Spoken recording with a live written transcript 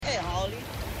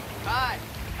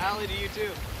Holly to you, too.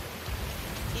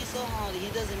 He's so Holly, he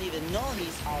doesn't even know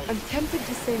he's Holly. I'm tempted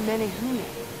to say menehune.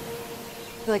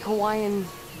 Like Hawaiian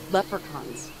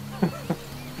leprechauns.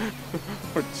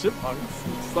 Or chipmunks,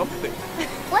 something.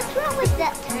 What's wrong with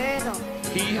that turtle?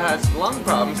 He has lung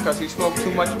problems because he smoked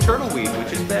too much turtle weed,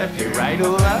 which is bad for you, right,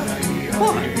 Ula?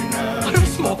 What? I don't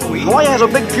smoke weed. Hawaii has a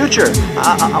big future.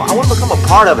 I want to become a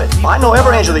part of it. I know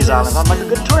every inch of these islands. I'm like a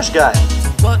good tourist guide.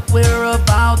 What we're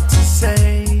about to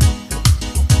say.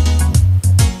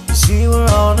 You see, we're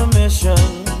on a mission,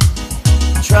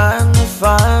 trying to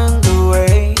find a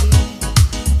way.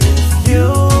 If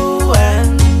you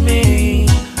and me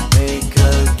make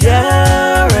a guarantee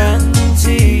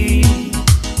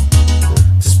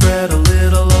to spread a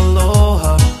little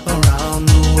aloha around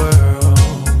the world,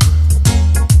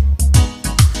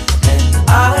 and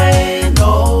I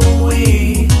know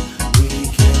we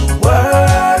can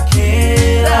work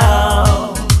it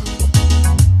out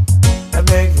and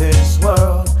make this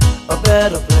world a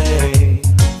better place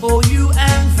for you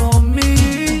and for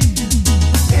me.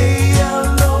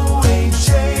 A-L-O-H-A,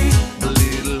 a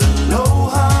little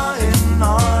aloha in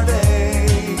our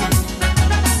day.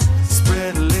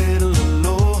 Spread a little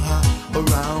aloha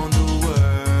around the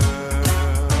world.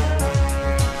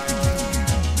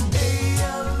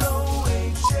 A-L-O-H-A,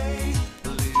 a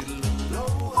little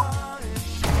aloha in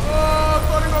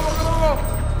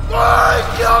 ¡Ay,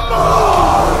 qué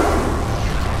amor!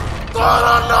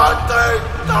 ¡Para no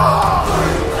tentar!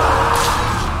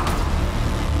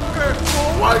 ¡Que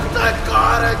fuerte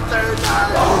carete!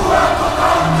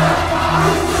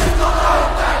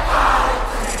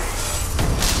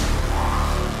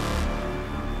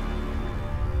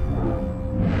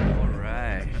 All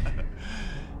right.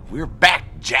 We're back,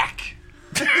 Jack.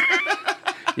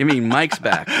 You mean Mike's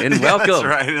back. And welcome. That's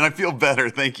right, and I feel better.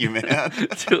 Thank you, man.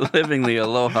 To Living the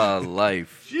Aloha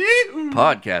Life.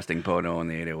 Podcasting Pono on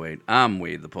the 808. I'm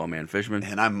Wade, the Poor Man Fisherman.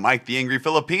 And I'm Mike, the Angry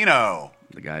Filipino.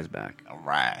 The guy's back. All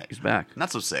right. He's back.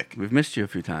 Not so sick. We've missed you a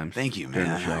few times. Thank you, during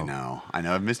man. the show. I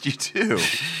know. I've missed you too.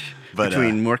 But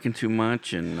between working too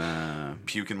much and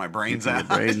puking my brains out.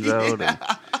 Yeah. And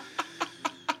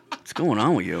what's going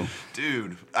on with you?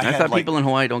 Dude, I thought people in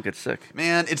Hawaii don't get sick.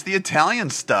 Man, it's the Italian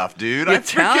stuff, dude.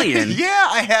 Italian? Yeah,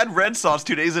 I had red sauce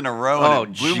 2 days in a row, and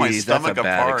it blew my stomach that's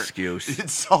a apart. Bad excuse.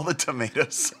 It's all the tomato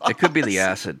sauce. It could be the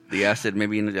acid. The acid,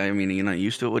 maybe. I mean, you're not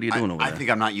used to it. What are you doing over there? I think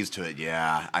I'm not used to it.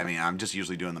 Yeah, I mean, I'm just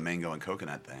usually doing the mango and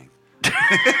coconut thing.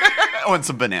 Oh, and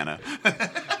some banana.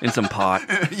 And some pot.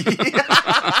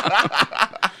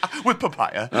 With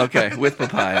papaya. Okay, with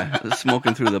papaya.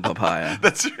 Smoking through the papaya.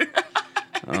 That's right.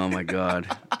 Oh, my God.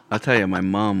 I'll tell you, my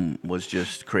mom was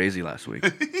just crazy last week.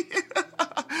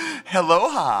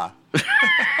 Aloha.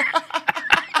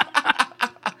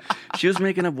 She was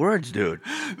making up words, dude.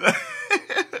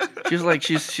 She's like,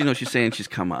 she's saying she's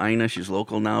Kama'aina, she's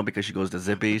local now because she goes to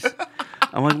Zippy's.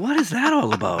 I'm like, what is that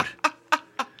all about?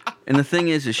 And the thing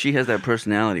is she has that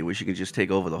personality where she can just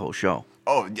take over the whole show.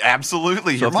 Oh,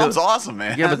 absolutely. So your mom's awesome,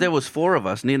 man. Yeah, but there was 4 of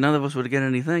us. None of us would get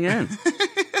anything in.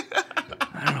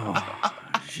 I don't know.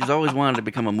 She's always wanted to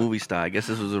become a movie star. I guess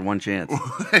this was her one chance.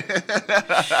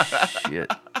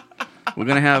 Shit. We're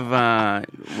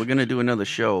gonna do another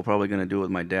show. We're probably gonna do it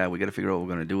with my dad. We got to figure out what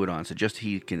we're gonna do it on, so just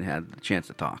he can have the chance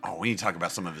to talk. Oh, we need to talk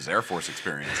about some of his Air Force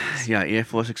experiences. Yeah, Air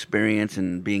Force experience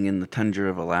and being in the tundra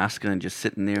of Alaska and just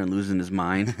sitting there and losing his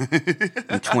mind.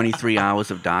 And 23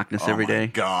 hours of darkness every day. Oh my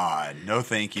God, no,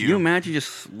 thank you. Can you imagine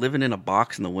just living in a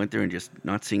box in the winter and just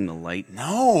not seeing the light?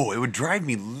 No, it would drive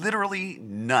me literally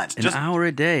nuts. An hour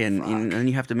a day, and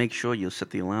you have to make sure you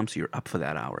set the alarm so you're up for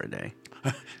that hour a day.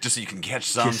 Just so you can catch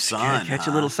some sun. Catch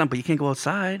a little sun, but you can't go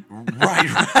outside. Right.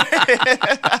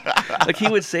 Like he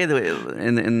would say that,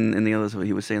 and the others,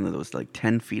 he was saying that there was like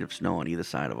 10 feet of snow on either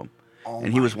side of him. Oh,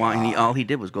 and he was walking. All he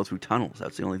did was go through tunnels.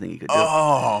 That's the only thing he could do.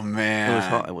 Oh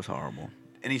man, it was horrible.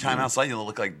 Anytime outside, you'll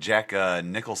look like Jack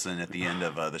Nicholson at the end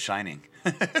of The Shining.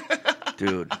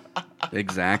 Dude,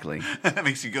 exactly. That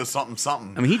makes you go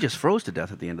something. I mean, he just froze to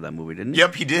death at the end of that movie, didn't he?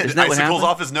 Yep, he did. Isn't that what Icicles happened?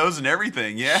 off his nose and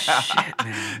everything. Yeah. Shit,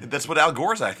 man. That's what Al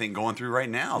Gore's, I think, going through right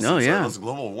now. No, yeah. This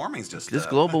global warming's just... There's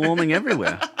global warming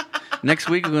everywhere. Next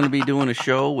week, we're going to be doing a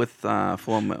show with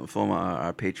former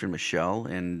our patron, Michelle,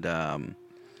 and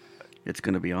it's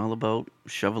going to be all about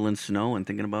shoveling snow and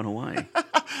thinking about Hawaii.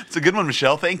 It's a good one,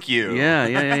 Michelle. Thank you.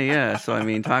 Yeah. So, I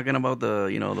mean, talking about the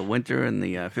winter and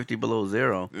the 50 below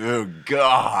zero. Oh,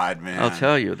 God, man. I'll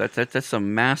tell you, that's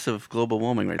some massive global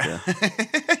warming right there.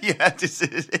 Yeah, it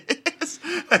is.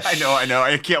 I know.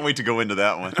 I can't wait to go into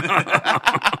that one.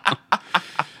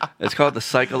 It's called the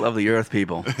cycle of the Earth,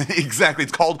 people. Exactly.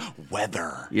 It's called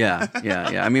weather. Yeah.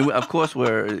 I mean, of course,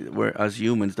 we're us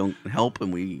humans don't help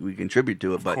and we contribute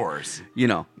to it, but Of course. you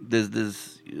know,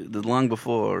 there's long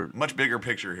before. Much bigger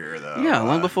picture here, though. Yeah,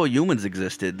 long before humans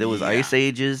existed, there was ice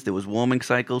ages, there was warming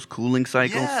cycles, cooling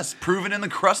cycles. Yes, proven in the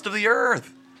crust of the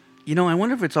Earth. You know, I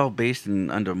wonder if it's all based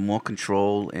under more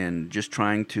control and just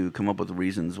trying to come up with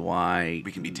reasons why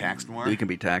We can be taxed more. we can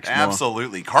be taxed more.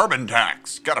 Absolutely. Carbon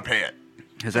tax. Gotta pay it.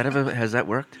 Has that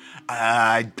worked?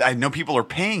 I know people are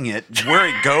paying it. Where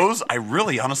it goes, I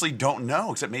really honestly don't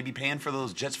know, except maybe paying for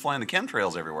those jets flying the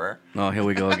chemtrails everywhere. Oh, here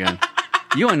we go again.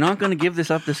 You are not going to give this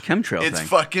chemtrail It's thing.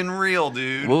 fucking real,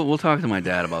 dude. We'll talk to my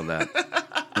dad about that.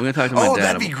 We're going to talk to my dad. Oh,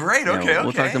 that'd be great. Okay,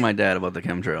 We'll talk okay. to my dad about the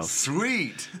chemtrails.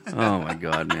 Sweet. Oh, my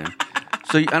God, man.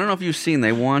 So I don't know if you've seen,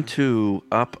 they want to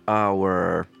up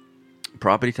our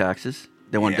property taxes.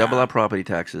 They want to double our property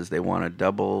taxes. They want to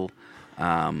double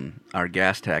our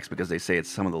gas tax because they say it's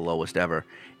some of the lowest ever.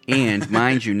 And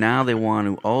mind you, now they want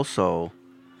to also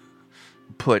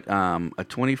put a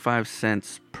 25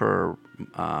 cents per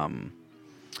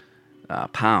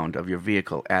pound of your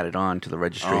vehicle added on to the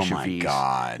registration fees. Oh, my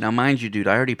God. Now, mind you, dude,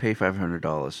 I already pay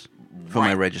 $500 for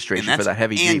my registration And for that's the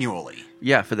heavy annually. Jeep.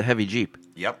 Yeah, for the heavy Jeep.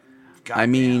 Yep. God I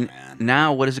mean, damn, man.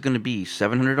 now what is it going to be?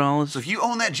 $700? So if you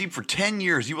own that Jeep for 10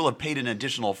 years, you will have paid an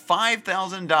additional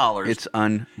 $5,000. It's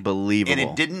unbelievable. And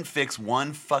it didn't fix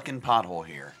one fucking pothole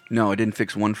here. No, it didn't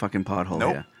fix one fucking pothole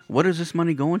Nope. here. What is this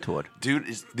money going toward? Dude,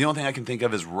 the only thing I can think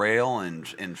of is rail and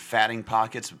fatting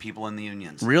pockets of people in the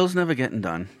unions. Rail's never getting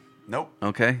done. Nope.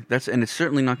 Okay? And it's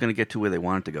certainly not going to get to where they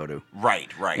want it to go to. Right.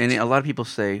 And a lot of people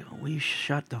say, "Will you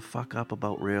shut the fuck up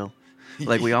about rail?"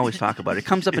 Like we always talk about it. It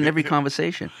comes up in every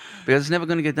conversation because it's never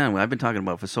going to get done. I've been talking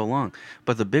about it for so long.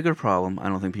 But the bigger problem, I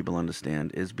don't think people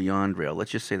understand, is beyond rail.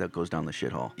 Let's just say that goes down the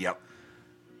shithole. Yep.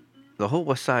 The whole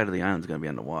west side of the island is going to be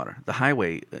underwater. The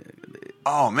highway.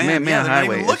 Oh, man. Man Yeah, they're not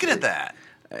Highway even is- looking at that.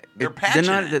 They're patching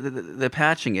it. They're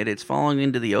patching it. It's falling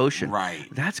into the ocean. Right.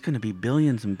 That's going to be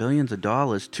billions and billions of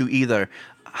dollars to either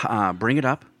bring it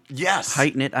up, Yes.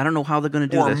 heighten it. I don't know how they're going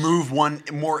to do Or this. move one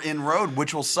more in-road,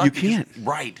 which will suck. You can't.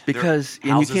 Right. Because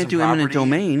They're and you houses can't do and eminent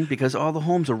property domain because all the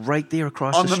homes are right there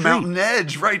across on the the street. mountain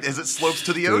edge, right, as it slopes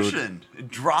to the Dude. ocean. It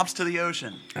drops to the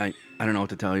ocean. I don't know what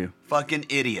to tell you. Fucking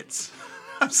idiots.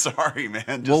 I'm sorry,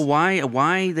 man. Well,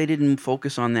 why they didn't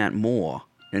focus on that more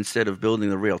instead of building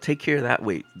the rail? Take care of that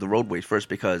the roadways first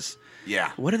because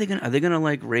Yeah. what are they gonna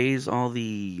like raise all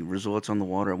the resorts on the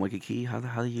water at Waikiki? How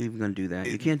are you even gonna do that?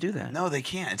 You can't do that. No, they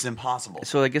can't. It's impossible.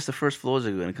 So I guess the first floors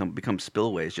are going to become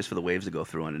spillways just for the waves to go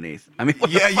through underneath. I mean, what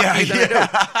Yeah, the fuck yeah, are you gonna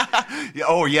do? yeah.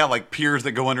 Oh, yeah, like piers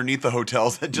that go underneath the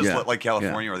hotels that just Yeah, let, like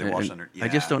California, yeah. or they wash And under. I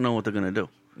just Yeah. don't know what they're going to do.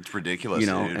 It's ridiculous, You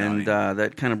know, dude. and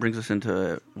that kind of brings us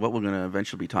into what we're going to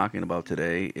eventually be talking about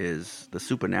today is the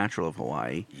supernatural of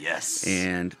Hawaii. Yes.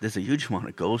 And there's a huge amount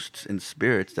of ghosts and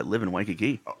spirits that live in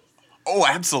Waikiki. Oh,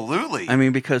 absolutely. I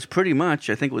mean, because pretty much,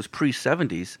 I think it was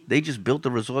pre-70s, they just built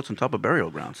the resorts on top of burial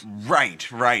grounds. Right.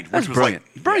 That's Which was brilliant.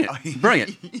 like,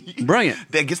 Brilliant.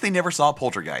 I guess they never saw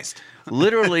Poltergeist.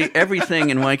 Literally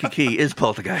everything in Waikiki is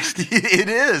poltergeist. It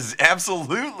is,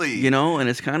 absolutely. You know, and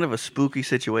it's kind of a spooky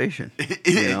situation.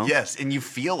 You know? Yes, and you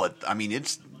feel it. I mean,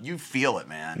 you feel it,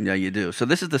 man. Yeah, you do. So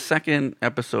this is the second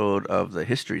episode of the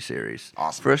history series.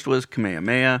 Awesome. First was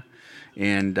Kamehameha,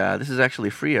 and this is actually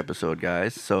a free episode,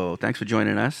 guys. So thanks for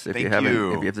joining us. If Thank you haven't,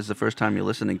 you. if this is the first time you're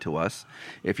listening to us,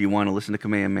 if you want to listen to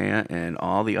Kamehameha and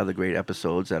all the other great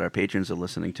episodes that our patrons are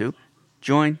listening to,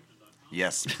 join.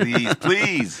 Yes, please,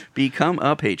 please. Become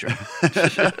a patron.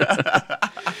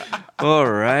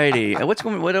 Alrighty.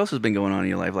 What else has been going on in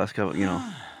your life last couple? You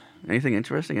know, anything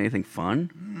interesting? Anything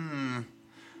fun?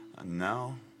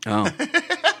 No. Oh.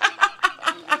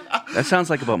 That sounds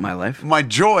like about my life. My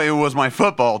joy was my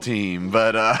football team,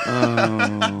 but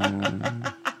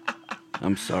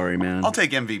I'm sorry, man. I'll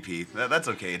take MVP. That's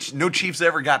okay. No Chiefs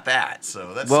ever got that,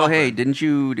 so that's Well, something. hey, didn't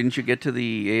you get to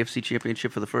the AFC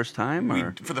Championship for the first time?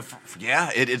 Or?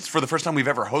 It's for the first time we've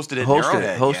ever hosted it. Hosted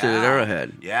at at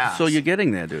Arrowhead. Yeah. So you're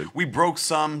getting there, dude. We broke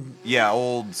some,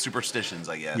 old superstitions,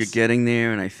 I guess. You're getting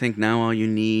there, and I think now all you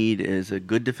need is a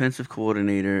good defensive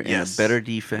coordinator and Yes. a better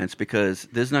defense because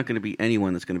there's not going to be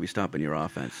anyone that's going to be stopping your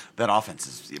offense. That offense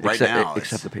is now.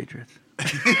 Except the Patriots.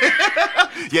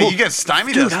 Yeah, you get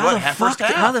stymied Dude, us, first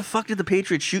half? how the fuck did the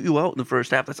Patriots shoot you out in the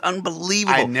first half? That's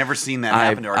unbelievable. I've never seen that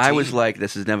happen to our team. I was like,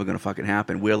 this is never going to fucking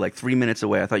happen. We're like 3 minutes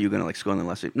away. I thought you were going to like score in the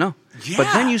last. No. Yeah.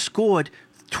 But then you scored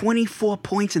 24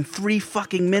 points in 3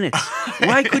 fucking minutes.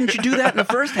 Why couldn't you do that in the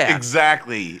first half?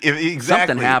 Exactly.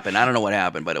 Something happened. I don't know what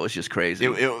happened, but it was just crazy.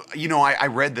 I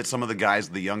read that some of the guys,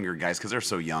 the younger guys, because they're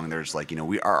so young, they're just like,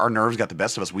 our nerves got the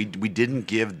best of us. We didn't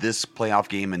give this playoff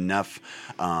game enough.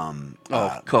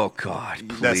 Oh God!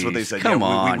 Please. That's what they said. Come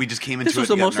on. We just came into it. This was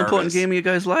the most important game of your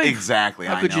guys' life. Exactly.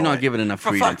 How could you not give it enough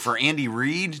freedom? For Andy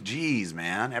Reid, geez,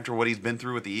 man. After what he's been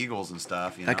through with the Eagles and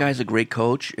stuff, that guy's a great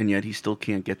coach, and yet he still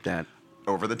can't get that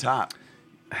over the top.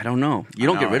 I don't know. You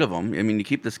don't get rid of him. I mean, you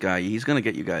keep this guy. He's going to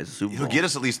get you guys a Super Bowl. He'll get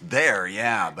us at least there,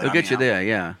 yeah. But He'll get you there,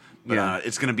 yeah. But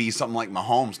it's going to be something like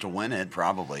Mahomes to win it,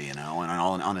 probably, and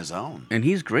on his own. And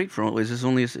he's great for. Is this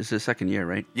only his second year,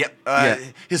 right? Yep.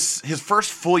 His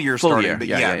first full year starting. But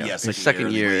his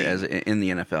second year as in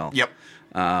the NFL. Yep.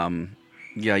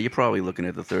 Yeah, you're probably looking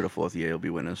at the third or fourth year he'll be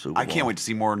winning a Super Bowl. I can't wait to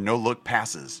see more no-look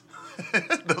passes.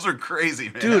 Those are crazy,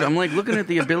 man. Dude, I'm like looking at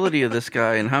the ability of this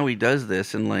guy and how he does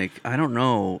this, and like I don't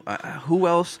know who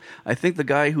else. I think the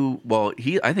guy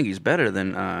I think he's better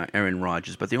than Aaron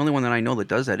Rodgers, but the only one that I know that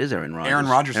does that is Aaron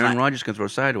Rodgers. Aaron Rodgers can throw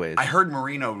sideways. I heard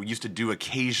Marino used to do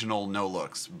occasional no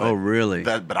looks. Oh, really?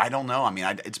 But I don't know. I mean,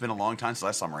 it's been a long time since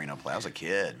I saw Marino play. I was a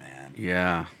kid, man.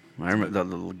 Yeah. I remember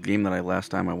the game that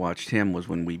last time I watched him was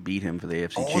when we beat him for the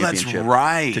AFC Championship. That's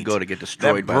right. To go to get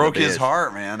destroyed by the Bears. That broke his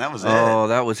heart, man. That was it. Oh,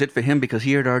 that was it for him because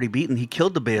he had already beaten. He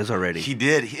killed the Bears already. He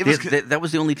did. That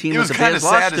was the only team that the It was Bears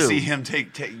lost to. kind of sad to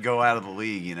see him go out of the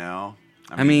league,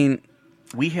 I mean,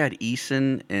 we had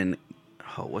Eason and...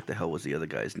 Oh, what the hell was the other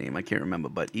guy's name? I can't remember,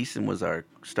 but Eason was our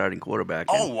starting quarterback.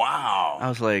 Oh, wow. I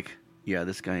was like... Yeah,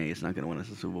 this guy is not going to win us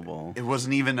a Super Bowl. It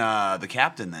wasn't even the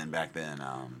captain then back then.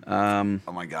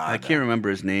 Oh my God, I can't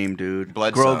remember his name, dude.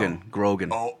 Bledsoe.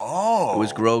 Grogan. Oh, it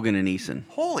was Grogan and Eason.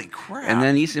 Holy crap! And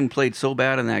then Eason played so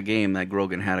bad in that game that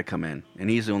Grogan had to come in, and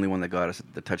he's the only one that got us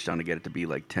the touchdown to get it to be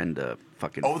like 10 to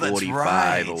fucking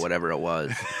 45 or whatever it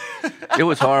was. It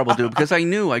was horrible, dude. Because I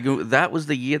knew that was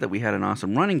the year that we had an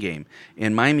awesome running game,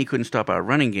 and Miami couldn't stop our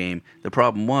running game. The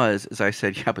problem was, as I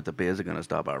said, yeah, but the Bears are going to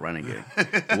stop our running game.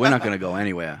 We're not going to go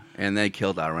anywhere, and they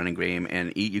killed our running game.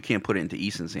 And you can't put it into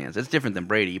Eason's hands. It's different than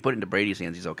Brady. You put it into Brady's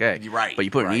hands, he's okay. You're right. But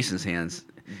you put it in Eason's hands.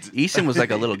 Eason was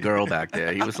like a little girl back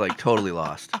there. He was like totally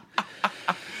lost.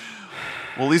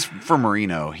 Well, at least for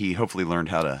Marino, he hopefully learned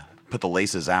how to put the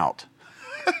laces out.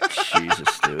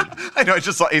 Jesus, dude. I know. I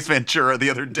just saw Ace Ventura the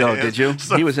other day. Oh, did you?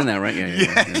 So, he was in that, right?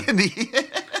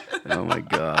 Yeah. Oh, my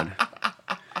God.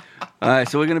 All right,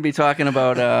 so we're going to be talking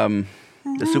about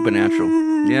the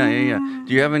supernatural. Yeah.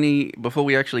 Do you have any, before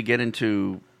we actually get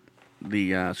into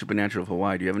the supernatural of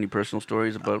Hawaii, do you have any personal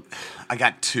stories about? I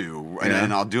got two,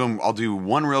 and I'll do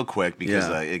one real quick because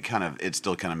it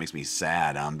still kind of makes me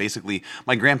sad. Basically,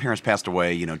 my grandparents passed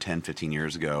away, 10, 15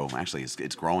 years ago. Actually,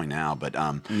 it's growing now, but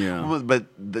but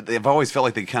they've always felt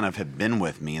like they kind of have been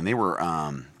with me, and they were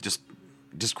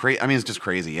just crazy. I mean, it's just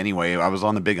crazy. Anyway, I was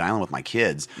on the Big Island with my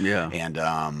kids. Yeah.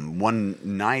 And one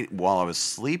night while I was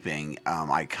sleeping,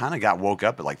 I kind of got woke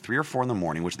up at like 3 or 4 in the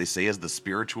morning, which they say is the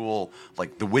spiritual,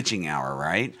 like the witching hour,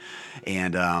 right?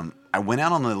 And I went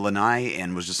out on the lanai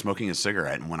and was just smoking a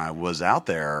cigarette. And when I was out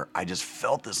there, I just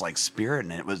felt this like spirit,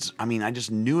 and I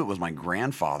just knew it was my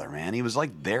grandfather, man. He was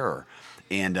like there,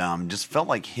 and just felt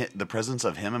like the presence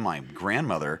of him and my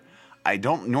grandmother. I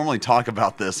don't normally talk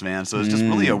about this, man, so it's just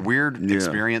really a weird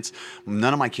experience.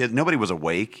 None of my kids, nobody was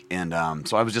awake, and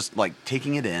so I was just like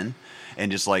taking it in,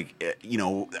 and just like,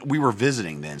 we were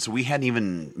visiting then, so we hadn't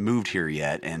even moved here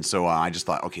yet, and so I just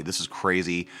thought, okay, this is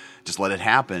crazy, just let it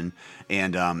happen,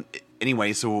 and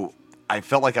anyway, so I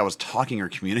felt like I was talking or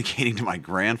communicating to my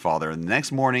grandfather. And the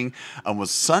next morning was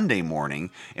Sunday morning,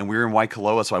 and we were in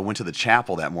Waikoloa, so I went to the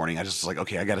chapel that morning. I just was like,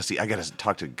 okay, I got to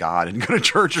talk to God and go to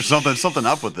church or something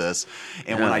up with this.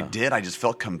 And when I did, I just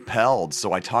felt compelled.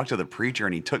 So I talked to the preacher,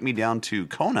 and he took me down to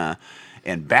Kona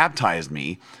and baptized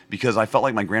me because I felt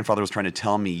like my grandfather was trying to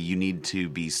tell me, you need to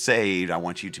be saved. I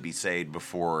want you to be saved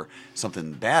before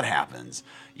something bad happens,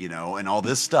 and all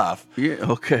this stuff. Yeah,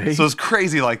 okay. So it's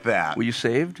crazy like that. Were you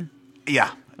saved?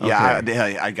 Yeah. Okay.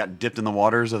 Yeah, I got dipped in the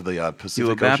waters of the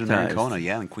Pacific Ocean there in Kona,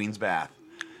 in Queen's Bath.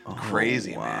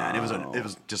 Crazy, wow. man. It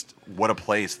was just, what a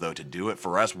place though to do it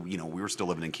for us. We were still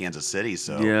living in Kansas City,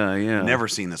 so never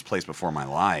seen this place before in my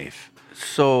life.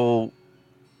 So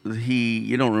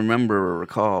you don't remember or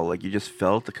recall, like you just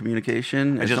felt the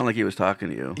communication? It sounded like he was talking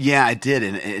to you. Yeah, I did,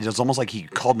 and it was almost like he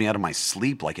called me out of my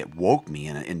sleep, like it woke me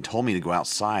and told me to go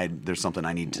outside. There's something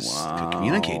I need to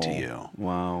communicate to you.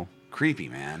 Wow. Creepy,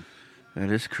 man. That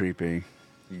is creepy.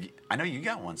 I know you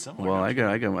got one similar. Well, I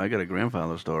got a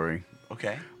grandfather story.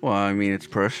 Okay. Well, I mean, it's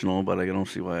personal, but I don't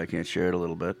see why I can't share it a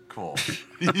little bit. Cool.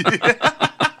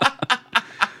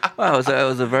 Well, it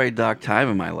was a very dark time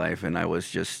in my life, and I was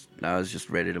just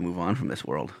ready to move on from this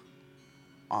world.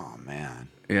 Oh man.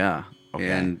 Yeah.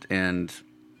 Okay. And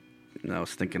I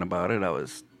was thinking about it. I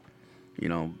was,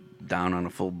 down on a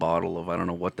full bottle of I don't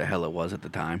know what the hell it was at the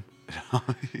time.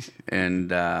 And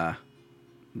then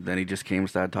he just came and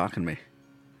started talking to me.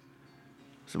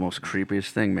 It's the most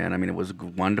creepiest thing, man. I mean, it was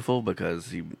wonderful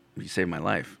because he saved my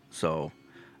life. So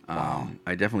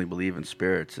I definitely believe in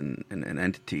spirits and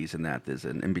entities and that there's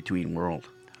an in-between world.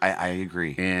 I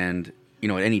agree. And, at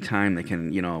any time they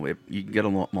can, you can get a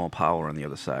lot more power on the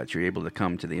other side. So you're able to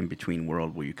come to the in-between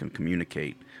world where you can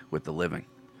communicate with the living.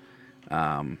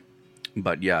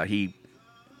 But yeah, he...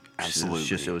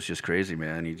 Absolutely. It was just crazy,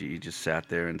 man. He just sat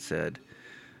there and said,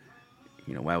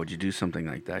 why would you do something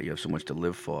like that? You have so much to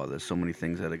live for. There's so many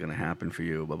things that are going to happen for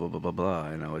you, blah, blah, blah, blah, blah.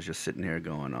 And I was just sitting here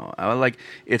going,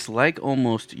 it's like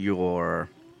almost your...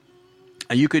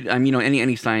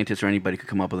 any scientist or anybody could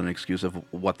come up with an excuse of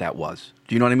what that was.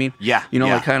 Do you know what I mean? Yeah.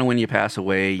 Like kind of when you pass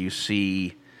away, you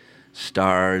see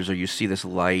stars or you see this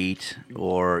light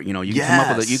or, you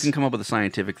can come up with a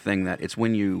scientific thing that it's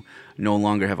when you no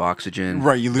longer have oxygen.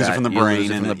 Right, you lose it from the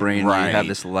brain. And you have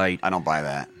this light. I don't buy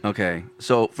that. Okay.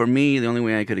 So for me, the only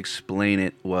way I could explain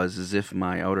it was as if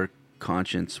my outer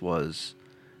conscience was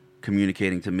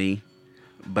communicating to me,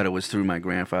 but it was through my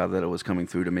grandfather that it was coming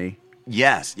through to me.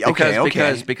 Yes. Okay.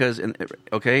 Because and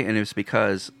it's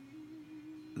because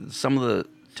some of the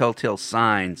telltale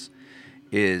signs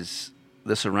is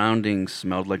the surroundings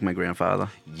smelled like my grandfather.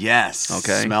 Yes.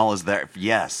 Okay. Smell is there.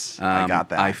 Yes. I got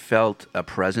that. I felt a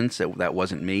presence that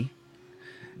wasn't me.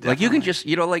 Definitely. Like you can just,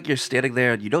 like you're standing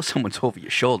there, someone's over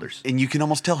your shoulders. And you can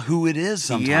almost tell who it is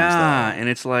sometimes. Yeah, though. and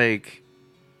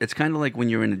it's kind of like when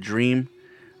you're in a dream,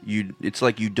 it's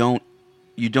like you don't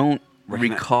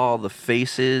recall the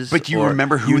faces. But you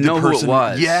remember who the person... who it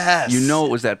was. Yes. You know it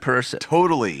was that person.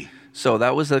 Totally. So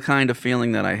that was the kind of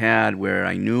feeling that I had where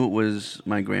I knew it was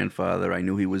my grandfather. I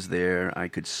knew he was there. I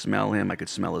could smell him. I could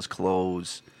smell his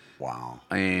clothes. Wow.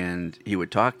 And he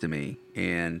would talk to me.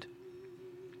 And,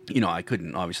 I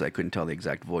couldn't tell the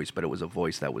exact voice, but it was a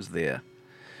voice that was there.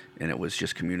 And it was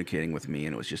just communicating with me.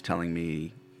 And it was just telling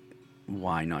me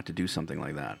why not to do something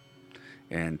like that.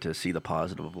 And to see the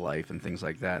positive of life and things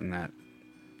like that. And that,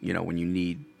 when you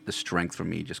need the strength from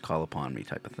me, just call upon me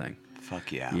type of thing.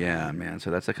 Fuck yeah. Yeah, man. So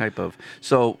that's a type of...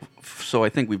 So I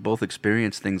think we both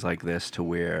experienced things like this to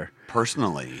where...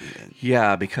 Personally.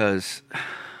 Yeah, because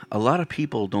a lot of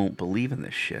people don't believe in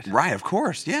this shit. Right, of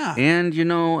course, yeah. And,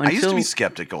 until... I used to be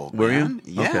skeptical, Were man.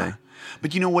 you? Yeah. Okay.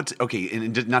 But you know what's... Okay,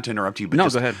 and not to interrupt you, but no,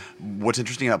 go ahead. What's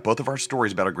interesting about both of our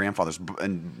stories about our grandfathers,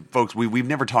 and folks, we've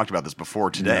never talked about this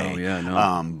before today.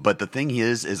 No. But the thing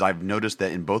is I've noticed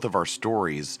that in both of our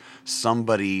stories,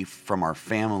 somebody from our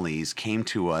families came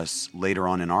to us later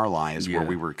on in our lives where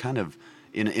we were kind of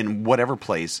in whatever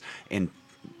place, and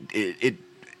it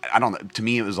I don't know, to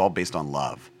me it was all based on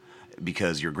love.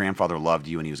 Because your grandfather loved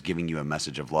you and he was giving you a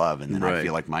message of love. And then I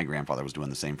feel like my grandfather was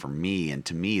doing the same for me. And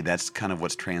to me, that's kind of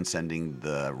what's transcending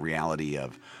the reality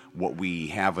of what we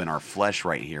have in our flesh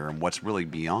right here and what's really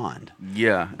beyond.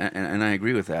 Yeah, and I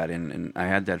agree with that. And I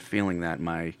had that feeling that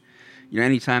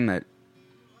anytime that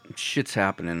shit's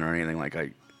happening or anything, like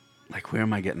where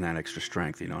am I getting that extra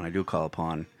strength? And I do call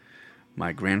upon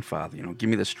my grandfather,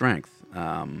 give me the strength.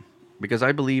 Because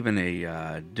I believe in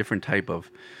a different type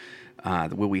of...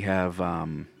 where we have,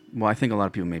 I think a lot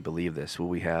of people may believe this, where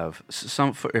we have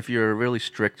if you're a really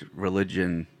strict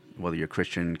religion, whether you're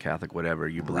Christian, Catholic, whatever,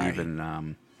 you believe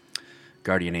in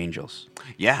guardian angels.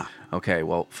 Yeah. Okay,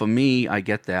 well, for me, I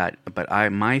get that, but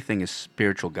my thing is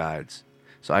spiritual guides.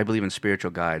 So I believe in spiritual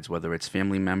guides, whether it's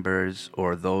family members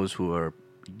or those who are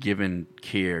given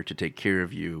care to take care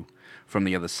of you from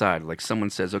the other side. Like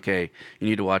someone says, okay, you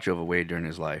need to watch over Wade during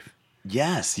his life.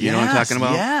 Yes, you know what I'm talking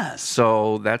about? Yes.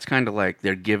 So that's kind of like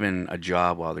they're given a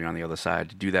job while they're on the other side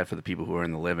to do that for the people who are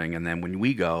in the living, and then when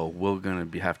we go, we're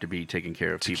going to have to be taking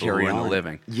care of people who are in the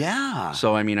living. Yeah.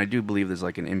 So I do believe there's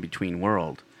like an in-between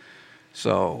world.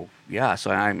 So yeah, so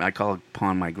I call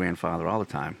upon my grandfather all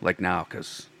the time, like now,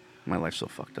 because my life's so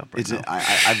fucked up right now.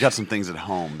 I've got some things at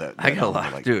home that I got a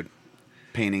lot, like, dude.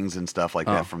 Paintings and stuff like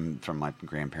that from my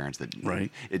grandparents. That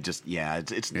it just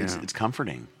it's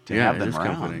comforting to have them around.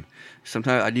 Comforting.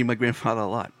 Sometimes I need my grandfather a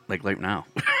lot, like right now.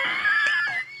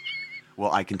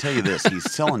 Well, I can tell you this: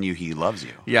 he's telling you he loves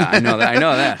you. Yeah, I know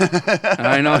that.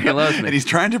 I know he loves me, and he's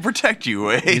trying to protect you.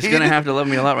 Wade. He's gonna have to love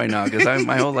me a lot right now because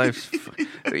my whole life's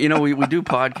you know, we do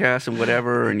podcasts and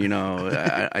whatever, and you know,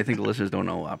 I think the listeners don't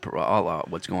know all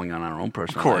what's going on in our own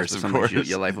personal lives. Of course.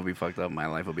 Your life will be fucked up. My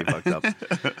life will be fucked up.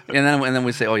 and then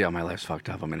we say, oh yeah, my life's fucked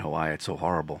up. I'm in Hawaii. It's so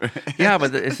horrible. Yeah,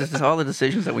 but it's just all the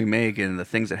decisions that we make and the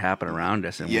things that happen around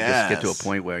us, and we just get to a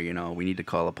point where, you know, we need to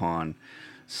call upon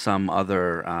some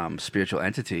other spiritual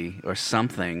entity or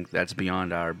something that's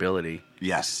beyond our ability.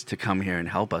 Yes. To come here and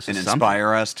help us. And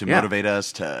inspire us, to motivate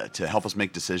us, to help us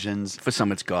make decisions. For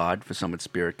some it's God, for some it's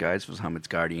spirit guides, for some it's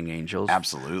guardian angels.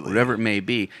 Absolutely. Whatever it may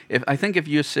be. I think if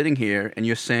you're sitting here and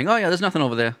you're saying, oh yeah, there's nothing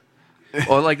over there.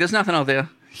 Or like, there's nothing out there.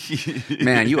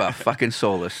 Man, you are fucking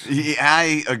soulless. Yeah,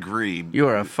 I agree. You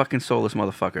are a fucking soulless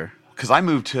motherfucker. Because I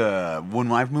moved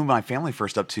when I moved my family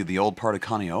first up to the old part of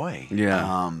Kaneohe.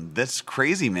 Yeah, that's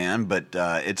crazy, man. But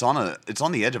it's on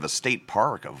the edge of a state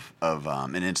park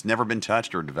and it's never been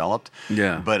touched or developed.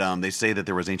 Yeah, but they say that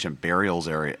there was ancient burials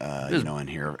area, in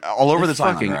here, all over this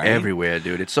island, fucking right? everywhere,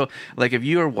 dude. It's so like if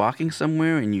you are walking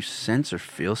somewhere and you sense or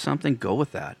feel something, go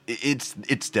with that. It's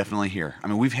definitely here. I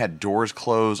mean, we've had doors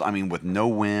closed. I mean, with no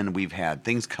wind, we've had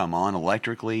things come on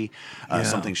electrically,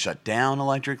 something shut down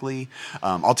electrically.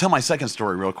 I'll tell my second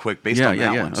story real quick based on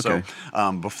that one. Okay.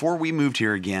 So before we moved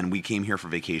here again, we came here for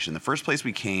vacation. The first place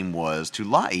we came was to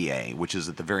Laie, which is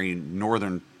at the very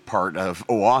northern part of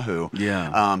Oahu.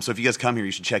 Yeah. So if you guys come here,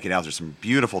 you should check it out. There's some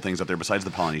beautiful things up there besides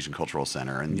the Polynesian Cultural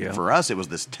Center. And for us, it was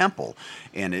this temple.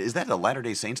 And is that a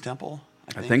Latter-day Saints temple?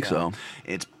 I think so.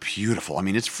 It's beautiful. I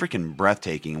mean, it's freaking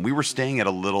breathtaking. And we were staying at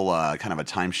a little kind of a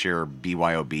timeshare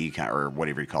BYOB or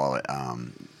whatever you call it.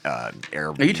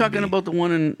 Airbnb. Are you talking about the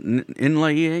one in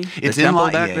Laie? It's in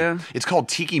Laie. Back there? It's called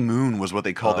Tiki Moon was what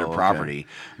they called their property.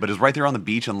 But it's right there on the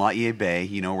beach in Laie Bay,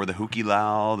 you know, where the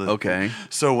Hukilau. Okay.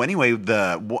 So anyway,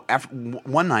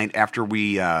 one night after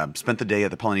we spent the day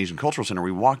at the Polynesian Cultural Center,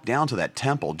 we walked down to that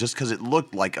temple just because it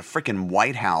looked like a freaking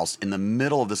White House in the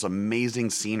middle of this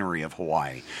amazing scenery of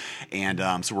Hawaii.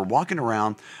 And so we're walking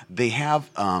around. They have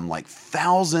like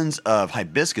thousands of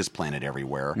hibiscus planted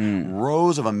everywhere,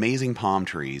 rows of amazing palm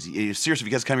trees. Seriously, if you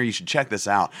guys come here, you should check this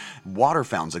out. Water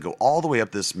fountains that go all the way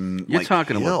up this hill. You're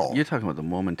talking about the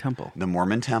Mormon Temple. The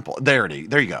Mormon Temple. There you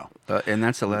go. And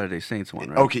that's the Latter-day Saints one,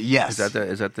 right? Okay, yes.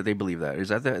 Is that they believe that? Is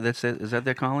that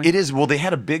their calling? It is. Well, they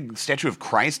had a big statue of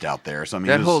Christ out there. So I mean,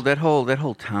 that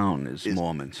whole town is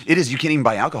Mormons. It is. You can't even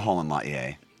buy alcohol in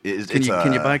Laie. Can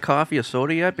you buy coffee or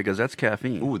soda yet? Because that's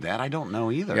caffeine. Ooh, that I don't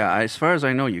know either. Yeah, as far as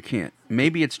I know, you can't.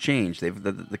 Maybe it's changed.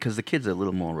 Because the kids are a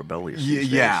little more rebellious.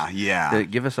 Yeah.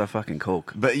 Give us our fucking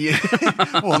Coke. But yeah,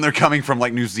 well, and they're coming from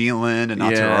like New Zealand and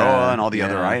Aotearoa and all the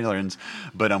other islands.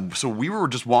 But so we were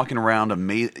just walking around,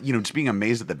 just being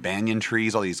amazed at the banyan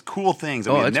trees, all these cool things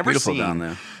that we had never seen down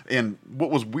there. And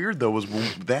what was weird though was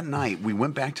that night we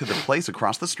went back to the place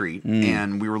across the street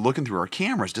and we were looking through our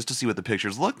cameras just to see what the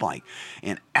pictures looked like.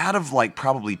 And out of like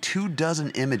probably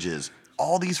 24 images,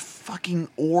 all these fucking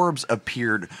orbs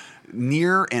appeared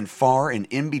near and far and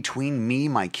in between me,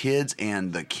 my kids,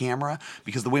 and the camera,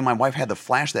 because the way my wife had the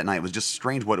flash that night was just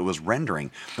strange what it was rendering.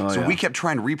 We kept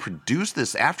trying to reproduce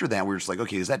this after that. We were just like,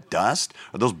 okay, is that dust?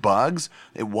 Are those bugs?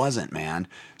 It wasn't, man.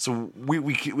 So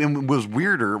and what was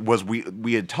weirder was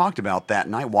we had talked about that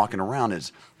night walking around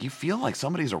is you feel like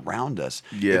somebody's around us.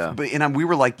 Yeah. We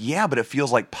were like, yeah, but it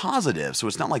feels like positive. So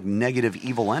it's not like negative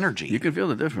evil energy. You can feel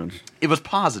the difference. It was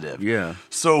positive. Yeah.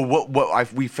 So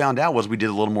what we found out was we did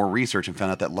a little more research and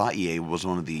found out that Laie was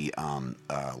one of the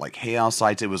like heiau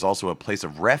sites. It was also a place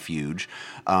of refuge.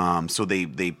 So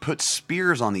they put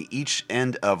spears on each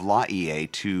end of Laie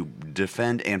to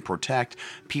defend and protect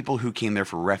people who came there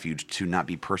for refuge to not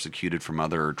be persecuted from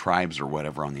other tribes or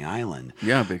whatever on the island.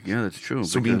 Yeah, that's true.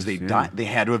 So it means they died. They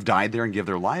had to have died there and give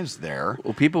their lives there.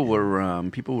 Well, people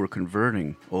were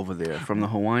converting over there from the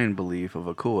Hawaiian belief of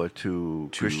Akua to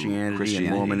Christianity and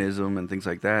Mormonism and things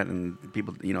like that. And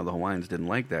people, the Hawaiians didn't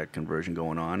like that conversion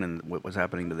going on and what was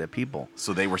happening to their people.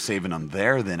 So they were saving them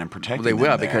there then and protecting them. They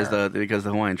were there. because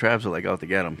the Hawaiian tribes were like out to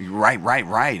get them. Right,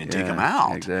 and take them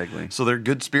out. Exactly. So their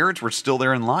good spirits were still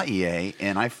there in Laie,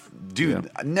 and I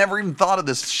never even thought of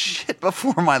this shit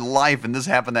before in my life, and this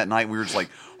happened that night. We were just like,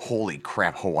 holy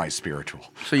crap, Hawaii spiritual.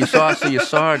 So you saw.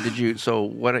 So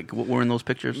what were in those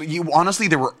pictures? Honestly,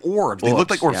 there were orbs. They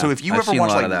looked like orbs. Yeah. So if you ever watch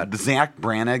like the Zach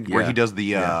Brannig, where he does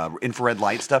the infrared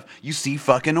light stuff, you see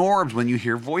fucking orbs when you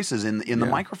hear voices in the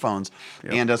microphones.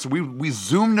 Yep. And so we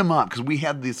zoomed them up because we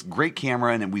had this great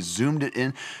camera and we zoomed it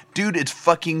in. Dude, it's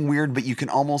fucking weird, but you can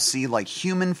almost see like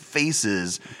human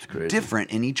faces different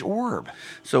in each orb.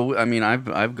 So I mean,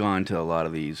 I've gone to a lot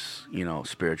of these,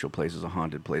 spiritual places or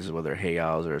haunted places, whether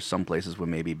Hayhouse or some places where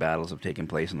maybe battles have taken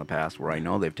place in the past, where I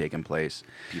know they've taken place.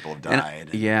 People have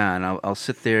And- died. and I'll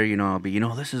sit there, I'll be,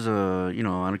 this is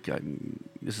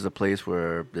this is a place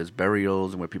where there's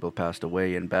burials and where people passed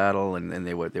away in battle, and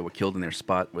they were killed in their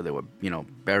spot where they were,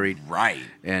 buried. Right.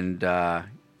 And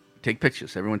take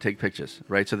pictures. Everyone take pictures,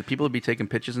 right? So the people would be taking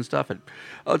pictures and stuff, and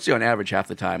I would say on average half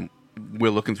the time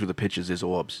we're looking through the pictures. There's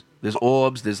orbs.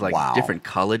 There's like Wow. different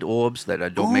colored orbs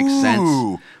that don't make sense.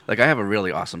 Ooh. Like I have a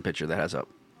really awesome picture that has a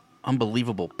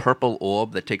unbelievable purple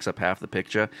orb that takes up half the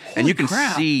picture, and you can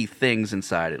crap. see things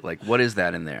inside it. Like, what is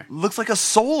that in there? Looks like a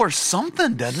soul or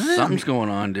something, doesn't it? Something's going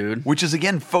on, dude. Which is,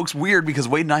 again, folks, weird because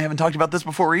Wade and I haven't talked about this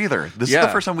before either. This is Yeah.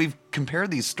 the first time we've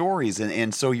compared these stories,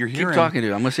 and so you're hearing... Keep talking,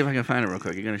 dude. I'm gonna see if I can find it real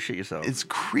quick. You're gonna shit yourself. It's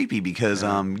creepy because,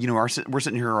 we're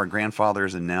sitting here, our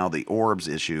grandfathers, and now the orbs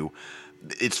issue.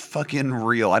 It's fucking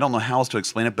real. I don't know how else to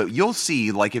explain it, but you'll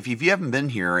see, like, if you haven't been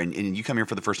here and you come here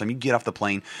for the first time, you get off the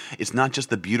plane, it's not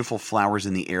just the beautiful flowers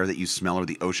in the air that you smell or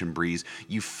the ocean breeze.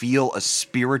 You feel a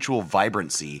spiritual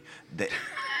vibrancy that...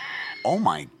 Oh,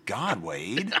 my God,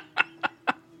 Wade.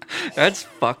 That's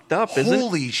fucked up, isn't it?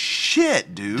 Holy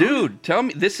shit, dude. Dude, tell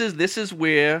me, this is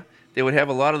where they would have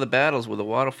a lot of the battles where the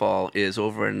waterfall is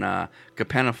over in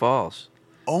Capena Falls.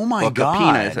 Oh my Or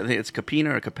God. Capena. I think it's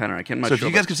Capena or Capena. I can't remember. So if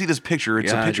you guys can see this picture,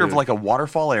 it's Yeah, a picture of dude. like a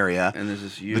waterfall area. And there's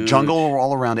this The huge jungle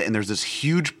all around it, and there's this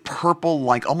huge purple,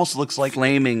 like almost looks like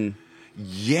flaming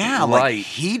yeah, light. like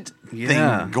heat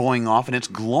Yeah. thing going off, and it's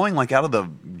glowing like out of the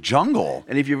jungle.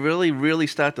 And if you really, really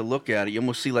start to look at it, you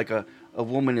almost see like a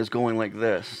woman is going like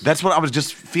this. That's what I was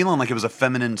just feeling like it was a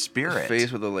feminine spirit.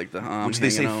 Face with the arm which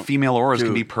they say hanging out. female auras can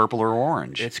Dude, be purple or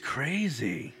orange. It's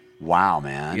crazy. Wow,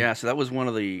 man. Yeah, so that was one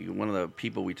of the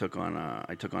people we took on.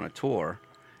 I took on a tour,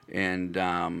 and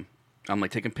I'm like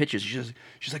taking pictures. She's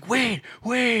like, Wade,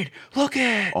 look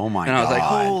at. Oh my And I was like,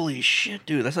 God. holy shit,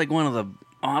 dude, that's like one of the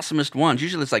awesomest ones.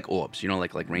 Usually it's like orbs,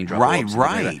 like raindrop Right, orbs. and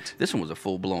everything like right. that. This one was a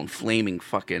full blown flaming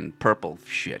fucking purple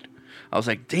shit. I was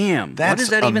like, damn, what That's is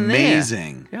that even there?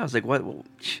 amazing. Yeah, I was like, what? Well,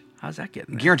 how's that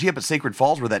getting there? Guarantee up at Sacred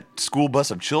Falls where that school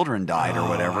bus of children died or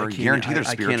whatever. Guarantee there's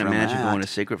I spirits can't around imagine that. going to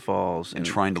Sacred Falls and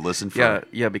trying to listen for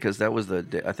Yeah, because that was the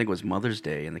day, I think it was Mother's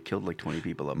Day, and they killed like 20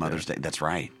 people up Mother's there. Day. That's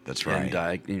right. That's right.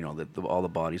 And all the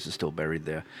bodies are still buried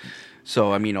there.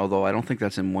 So I mean, although I don't think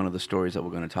that's in one of the stories that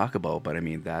we're going to talk about, but I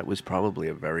mean that was probably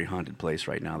a very haunted place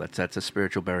right now. That's a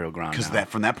spiritual burial ground. Because now.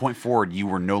 from that point forward, you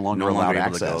were no longer No allowed longer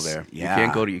able access. to go there. Yeah.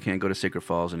 You can't go to Sacred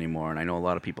Falls anymore. And I know a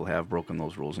lot of people have broken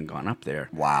those rules and gone up there.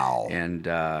 Wow. And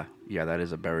yeah, that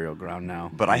is a burial ground now.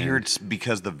 But I And- hear it's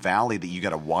because the valley that you got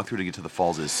to walk through to get to the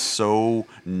falls is so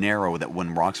narrow that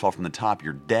when rocks fall from the top,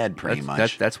 you're dead pretty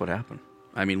much. That's what happened.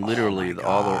 I mean, literally, my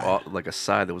all God. like a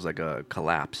side there was like a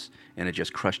collapse, and it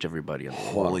just crushed everybody. In the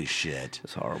Holy water. shit.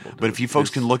 It's horrible. But if you folks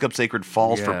can look up Sacred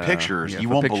Falls for Yeah, pictures, yeah, you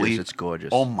for won't pictures, believe it's gorgeous.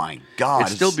 Oh my God.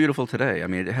 It's still beautiful today. I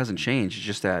mean, it hasn't changed. It's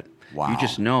just that Wow. you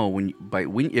just know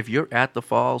if you're at the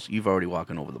falls, you've already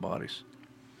walking over the bodies.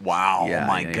 Wow. Yeah, oh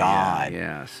my yeah, God.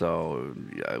 Yeah. So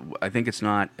I think it's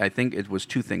not. I think it was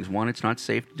two things. One, it's not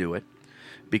safe to do it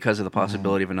because of the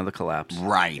possibility of another collapse.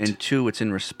 Right. And two, it's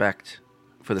in respect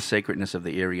for the sacredness of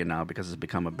the area now because it's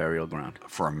become a burial ground.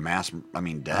 For a mass, death. A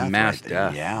mass right there.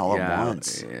 death. Yeah, all at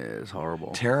once. It's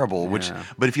horrible. Terrible. Yeah.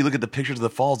 But if you look at the pictures of the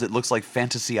falls, it looks like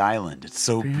Fantasy Island. It's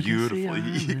so beautiful.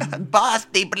 Yeah.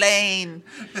 Bosty plane.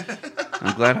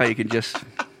 I'm glad how you can just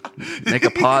make a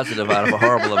positive out of a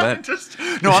horrible event.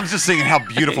 No, I'm just saying how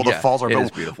beautiful the Yeah, falls are. it But,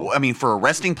 is beautiful. I mean, for a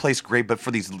resting place, great. But for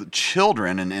these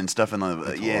children and stuff in the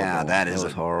horrible. that is It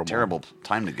was a horrible. terrible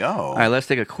time to go. All right, let's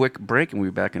take a quick break, and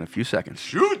we'll be back in a few seconds.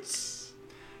 Shoots.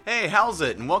 Hey, how's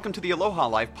it? And welcome to the Aloha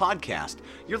Life podcast.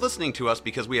 You're listening to us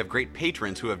because we have great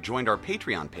patrons who have joined our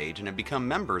Patreon page and have become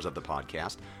members of the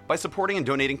podcast by supporting and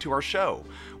donating to our show.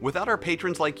 Without our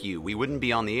patrons like you, we wouldn't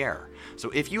be on the air.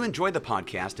 So if you enjoy the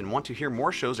podcast and want to hear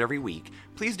more shows every week,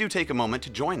 please do take a moment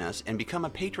to join us and become a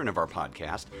patron of our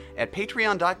podcast at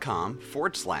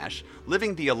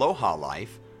patreon.com/living the Aloha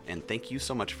Life. And thank you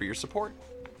so much for your support.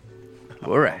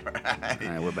 All right. All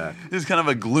right, we're back. This is kind of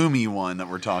a gloomy one that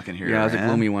we're talking here. Yeah, it was a man.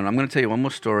 gloomy one. I'm going to tell you one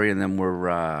more story, and then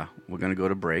we're going to go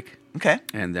to break. Okay.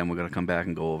 And then we're going to come back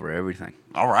and go over everything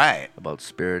All right. about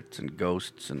spirits and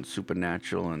ghosts and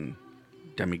supernatural and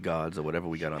demigods or whatever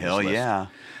we got on Hell this list. yeah.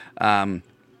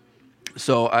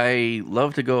 So I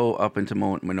love to go up into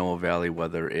Manoa Valley,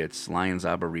 whether it's Lions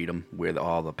Arboretum, where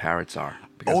all the parrots are.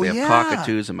 Because Oh, they have yeah.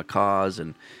 cockatoos and macaws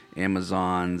and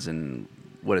Amazons and,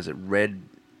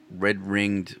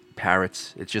 red-ringed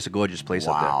parrots. It's just a gorgeous place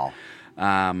Wow. up there.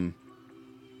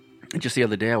 And just the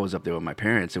other day, I was up there with my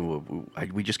parents, and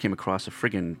we just came across a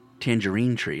friggin'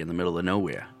 tangerine tree in the middle of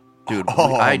nowhere. Dude,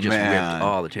 Oh, I just man. ripped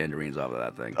all the tangerines off of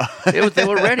that thing. They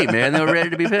were ready, man. They were ready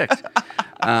to be picked.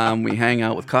 We hang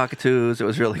out with cockatoos. It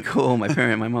was really cool. My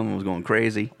mom was going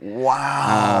crazy.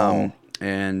 Wow.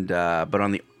 But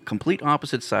on the complete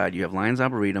opposite side, you have Lyons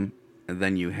Arboretum, and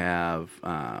then you have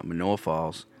Manoa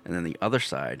Falls, and then the other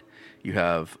side, you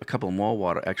have a couple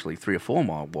more actually 3 or 4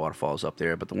 more waterfalls up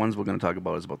there. But the ones we're going to talk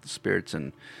about is about the spirits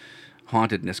and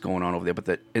hauntedness going on over there.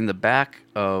 But in the back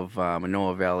of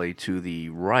Manoa Valley to the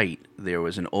right, there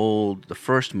was the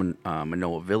first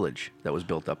Manoa village that was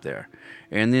built up there.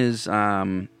 And there's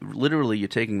literally, you're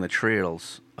taking the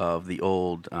trails of the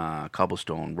old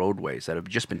cobblestone roadways that have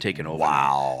just been taken over.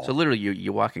 Wow. So literally,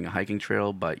 you're walking a hiking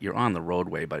trail, but you're on the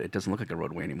roadway, but it doesn't look like a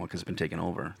roadway anymore because it's been taken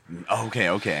over.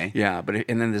 Okay. Yeah,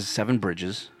 and then there's 7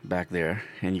 bridges back there,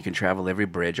 and you can travel every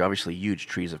bridge. Obviously, huge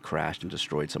trees have crashed and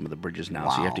destroyed some of the bridges now,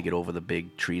 so you have to get over the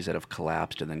big trees that have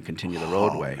collapsed and then continue the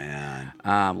roadway. Oh, man.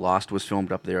 Lost was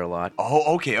filmed up there a lot.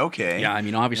 Oh, okay. Yeah, I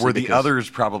mean, obviously. Were the others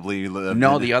probably...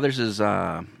 No, the others is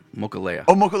Mokulea.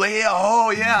 Oh, Mokulea. Oh,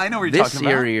 yeah, I know what you're talking about.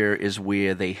 This area is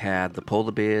where they had the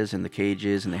polar bears and the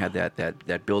cages, and they had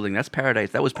that building. That's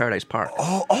Paradise. That was Paradise Park.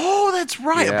 Oh, that's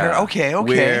right. Yeah. Okay.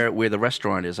 Where the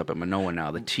restaurant is up at Manoa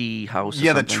now, the Tea House.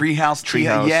 Yeah, the Tree House.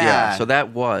 Yeah. So that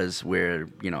was where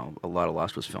a lot of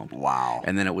Lost was filmed. Wow.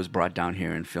 And then it was brought down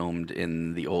here and filmed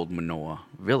in the old Manoa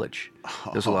village.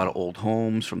 There's a lot of old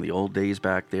homes from the old days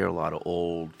back there. A lot of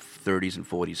old 30s and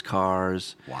 40s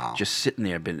cars. Wow. Just sitting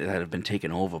there that have been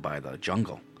taken over by the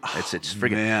jungle. It's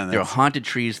friggin'. Man, there are haunted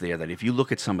trees there that if you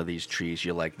look at some of these trees,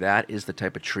 you're like, that is the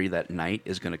type of tree that night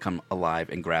is going to come alive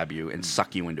and grab you and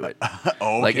suck you into it.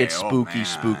 Okay. Like it's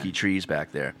spooky trees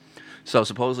back there. So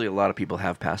supposedly a lot of people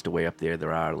have passed away up there.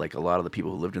 There are like a lot of the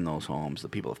people who lived in those homes, the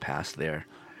people have passed there.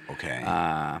 Okay.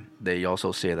 They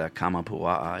also say that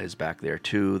Kamapua'a is back there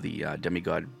too, the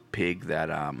demigod pig that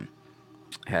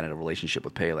had a relationship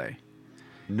with Pele.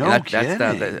 No kidding.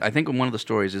 I think one of the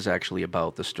stories is actually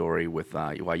about the story with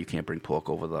why you can't bring pork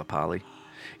over the Pali.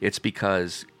 It's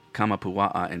because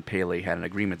Kamapua'a and Pele had an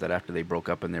agreement that after they broke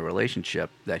up in their relationship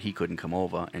that he couldn't come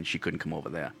over and she couldn't come over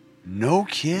there. No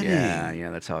kidding. Yeah,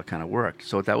 that's how it kind of worked.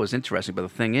 So that was interesting. But the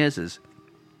thing is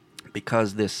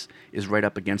because this is right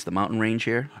up against the mountain range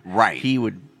here. Right. He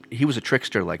was a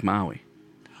trickster like Maui.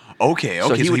 Okay.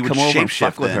 So he would come over and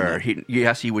fuck shapeshift with then. her.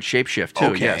 He would shapeshift too.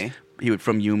 Okay. Yes. He would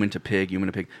from human to pig,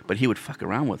 but he would fuck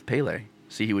around with Pele.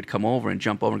 See, he would come over and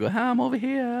jump over and go, I'm over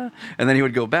here, and then he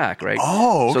would go back, right?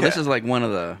 Oh, okay. So this is like one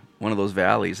of those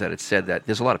valleys that it's said that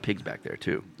there's a lot of pigs back there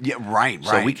too. Yeah, right.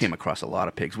 So we came across a lot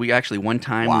of pigs. We actually one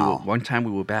time we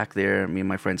were back there, me and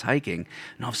my friends hiking,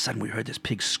 and all of a sudden we heard this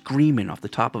pig screaming off the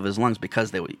top of his lungs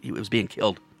because he was being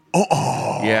killed.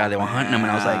 Oh, yeah, they were hunting him, and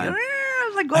I was like.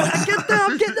 Get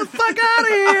the fuck out of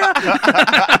here!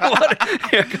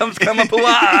 Here comes Kamapua'a.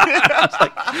 I was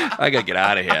like, I gotta get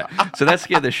out of here. So that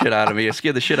scared the shit out of me. It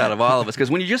scared the shit out of all of us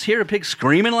because when you just hear a pig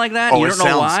screaming like that, you don't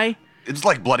know why. It's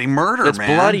like bloody murder, It's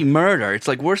man. bloody murder. It's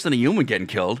like worse than a human getting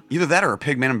killed. Either that or a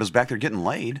pig man was back there getting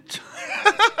laid.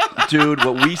 Dude,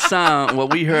 what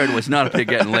we heard was not a pig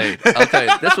getting laid. I'll tell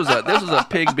you, this was a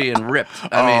pig being ripped.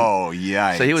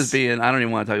 Yikes. So he was being. I don't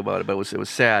even want to talk about it, but it was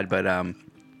sad. But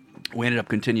we ended up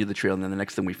continuing the trail, and then the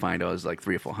next thing we find out is like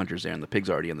 3 or 4 hunters there, and the pig's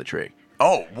already in the tree.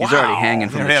 Oh, wow. He's already hanging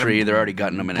from the tree. They're already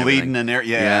gutting him and bleeding everything. in there,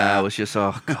 yeah. Yeah, it was just,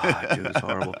 oh, God, dude, it's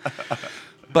horrible.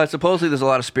 But supposedly there's a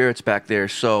lot of spirits back there,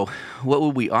 so what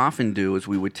would we often do is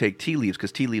we would take tea leaves,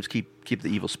 because tea leaves keep the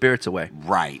evil spirits away.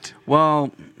 Right.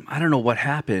 Well, I don't know what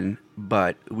happened,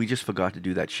 but we just forgot to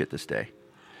do that shit this day.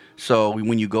 So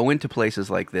when you go into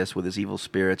places like this where there's evil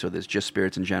spirits or there's just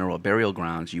spirits in general, or burial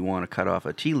grounds, you want to cut off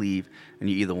a tea leaf, and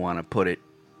you either want to put it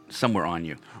somewhere on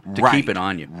you to keep it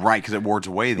on you. Right, because it wards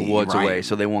away the wards away,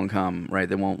 so they won't come, right?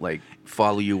 They won't, like,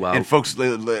 follow you out. And folks,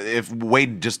 if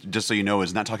Wade, just so you know,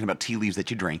 is not talking about tea leaves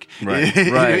that you drink. Right,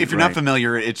 If you're not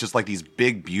familiar, it's just like these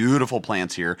big, beautiful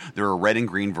plants here. There are red and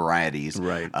green varieties.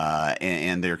 Right.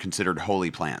 And they're considered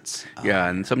holy plants. Yeah,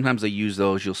 and sometimes they use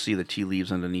those. You'll see the tea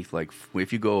leaves underneath, like,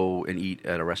 if you go and eat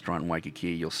at a restaurant in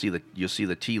Waikiki, you'll see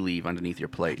the tea leaf underneath your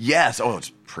plate. Yes,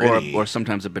 it's pretty. Or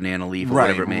sometimes a banana leaf or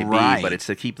whatever it may be, but it's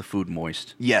to keep the food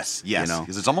moist. Yes,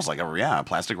 because it's almost like a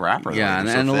plastic wrapper. Yeah,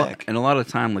 and a lot of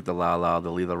the time, like the lau,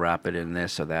 they'll either wrap it in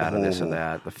this or that or this or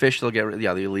that. The fish, they'll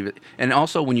leave it. And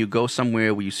also, when you go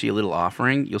somewhere where you see a little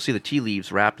offering, you'll see the tea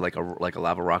leaves wrapped like a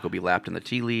lava rock will be wrapped in the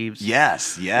tea leaves.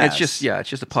 Yes. It's just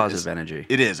a positive energy.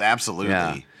 It is, absolutely.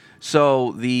 Yeah.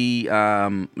 So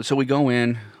so we go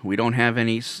in. We don't have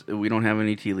any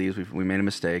tea leaves. We made a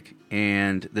mistake,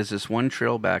 and there's this one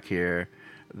trail back here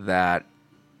that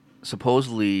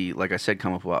supposedly, like I said,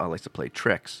 Kamapua'a likes to play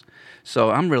tricks.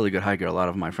 So I'm a really good hiker. A lot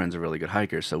of my friends are really good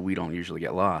hikers, so we don't usually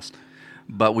get lost.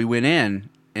 But we went in,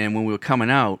 and when we were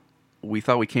coming out, we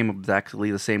thought we came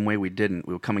exactly the same way. We didn't.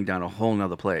 We were coming down a whole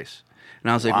nother place.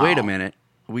 And I was like, wait a minute.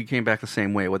 We came back the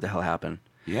same way. What the hell happened?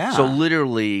 Yeah. So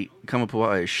literally,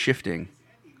 Kamapua'a is shifting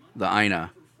the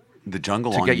Aina. The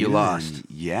jungle to on get you then. lost.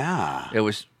 Yeah. It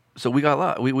was so we got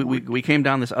lost. We came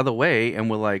down this other way, and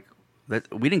we're like,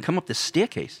 we didn't come up this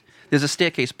staircase. There's a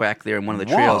staircase back there in one of the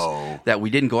trails that we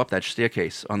didn't go up that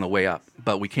staircase on the way up,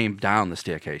 but we came down the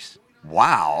staircase.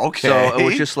 Wow. Okay. So it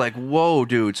was just like, whoa,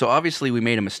 dude. So obviously we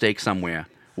made a mistake somewhere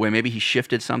where maybe he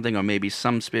shifted something, or maybe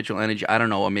some spiritual energy. I don't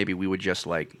know, or maybe we were just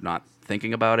like not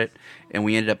thinking about it, and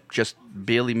we ended up just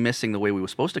barely missing the way we were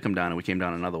supposed to come down, and we came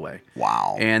down another way.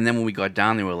 Wow. And then when we got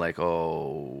down there, we were like,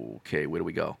 oh, okay, where do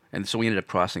we go? And so we ended up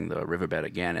crossing the riverbed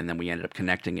again, and then we ended up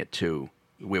connecting it to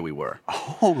where we were.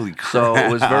 Holy crap. So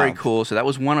it was very cool. So that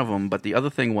was one of them. But the other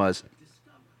thing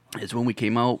is when we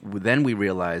came out, then we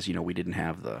realized, we didn't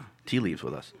have the tea leaves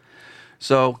with us.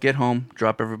 So get home,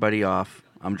 drop everybody off.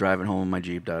 I'm driving home in my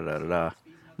Jeep, da-da-da-da.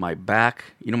 My back,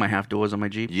 my half doors on my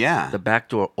Jeep? Yeah. The back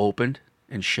door opened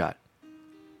and shut.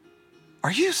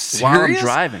 Are you serious? While I'm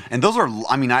driving. And those are,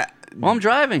 While I'm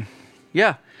driving.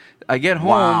 Yeah. I get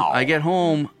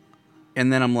home,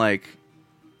 and then I'm like,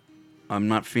 I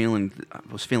was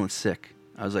feeling sick.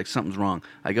 I was like, something's wrong.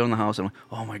 I go in the house, and I'm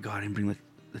like, oh my God, I didn't bring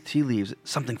the tea leaves.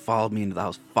 Something followed me into the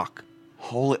house. Fuck.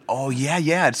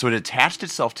 Yeah. So it attached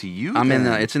itself to you.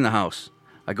 It's in the house.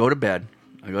 I go to bed,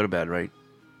 right?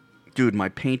 Dude, my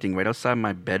painting right outside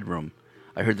my bedroom.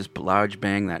 I heard this large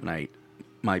bang that night.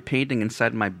 My painting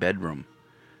inside my bedroom,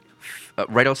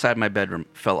 right outside my bedroom,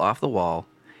 fell off the wall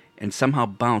and somehow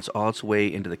bounced all its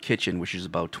way into the kitchen, which is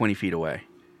about 20 feet away.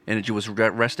 And it was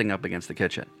resting up against the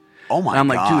kitchen. Oh, my God. And I'm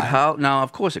like, dude, how? Now,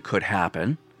 of course, it could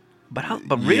happen. But how?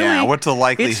 But really? Yeah, what's the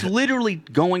likelihood? It's literally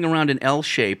going around an L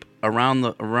shape around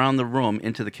the room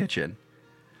into the kitchen.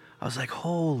 I was like,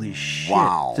 holy shit.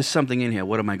 Wow. There's something in here.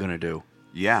 What am I going to do?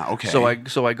 Yeah, okay.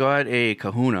 So I got a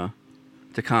kahuna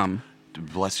to come. To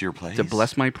bless your place. To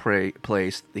bless my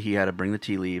place. He had to bring the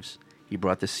tea leaves. He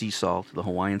brought the sea salt, the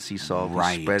Hawaiian sea salt.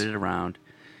 Right. He spread it around.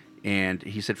 And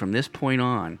he said, from this point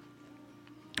on,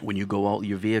 when you go out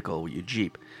your vehicle, your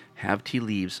Jeep, have tea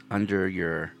leaves under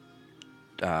your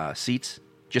seats.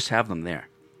 Just have them there.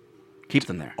 Keep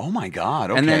them there. Oh, my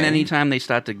God. Okay. And then anytime they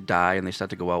start to die and they start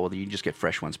to go out, well, you just get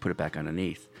fresh ones, put it back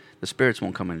underneath. The spirits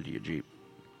won't come into your Jeep.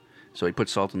 So he put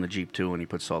salt in the Jeep, too, and he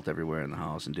put salt everywhere in the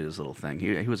house and did his little thing.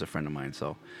 He was a friend of mine,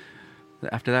 so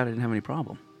after that, I didn't have any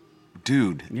problem.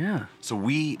 Dude. Yeah. So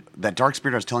that dark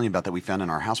spirit I was telling you about that we found in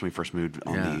our house when we first moved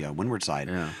on the windward side.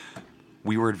 Yeah.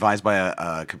 We were advised by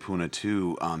a kapuna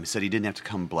too. He said he didn't have to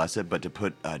come bless it, but to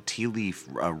put tea leaf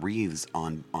wreaths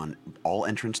on all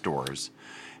entrance doors.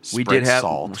 We did have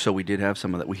salt. So we did have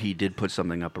some of that. He did put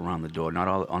something up around the door, not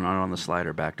on the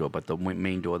slider back door, but the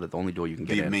main door, the only door you can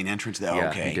get in. The main entrance. Yeah,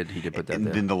 okay. He did put that and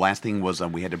there. then the last thing was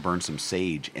we had to burn some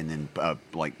sage, and then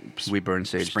we burned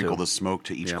sage sprinkle too. the smoke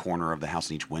to each corner of the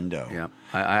house and each window.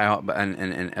 Yeah.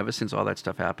 And ever since all that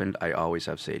stuff happened, I always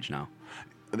have sage now.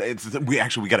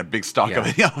 We got a big stock of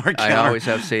it on our counter. I always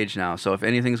have sage now. So if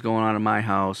anything's going on in my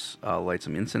house, I'll light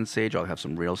some incense sage. I'll have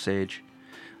some real sage,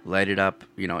 light it up.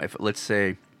 If let's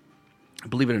say,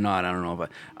 believe it or not, I don't know,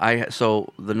 but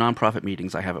so the nonprofit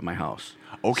meetings I have at my house.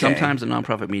 Okay. Sometimes the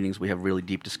nonprofit meetings we have really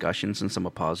deep discussions, and some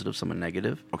are positive, some are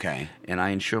negative. Okay. And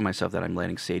I ensure myself that I'm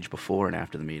lighting sage before and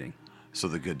after the meeting. So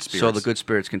the good spirits. So the good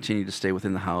spirits continue to stay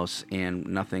within the house, and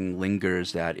nothing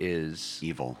lingers that is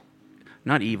evil.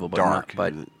 Not evil, but dark,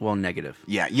 negative.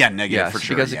 Yeah, negative for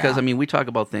sure. Because I mean, we talk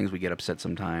about things, we get upset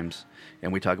sometimes,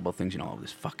 and we talk about things.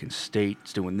 This fucking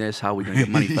state's doing this. How are we going to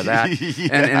get money for that?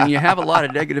 and you have a lot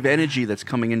of negative energy that's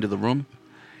coming into the room,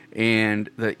 and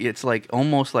it's like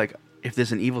almost like if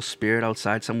there's an evil spirit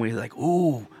outside somewhere, you're like,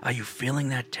 ooh, are you feeling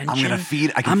that tension?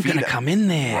 I'm going to come in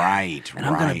there, right? And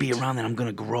I'm going to be around, and I'm going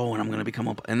to grow, and I'm going to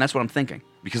become and that's what I'm thinking.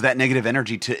 Because that negative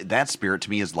energy that spirit to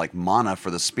me is like mana for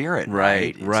the spirit.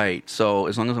 Right. So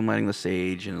as long as I'm lighting the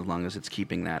sage, and as long as it's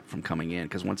keeping that from coming in,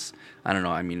 because once, I don't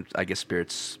know, I mean, I guess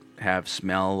spirits have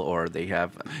smell, or they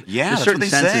have that's certain what they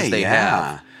senses say. they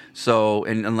have. So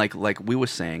and like we were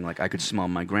saying, like I could smell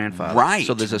my grandfather. Right.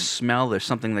 So there's a smell, there's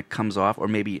something that comes off, or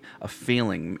maybe a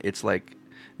feeling. It's like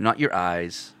not your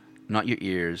eyes, not your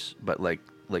ears, but like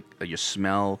your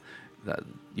smell.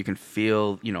 You can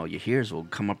feel, your hairs will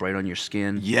come up right on your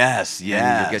skin. Yes. And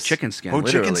you'll get chicken skin,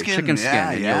 literally. Chicken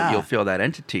skin. And you'll feel that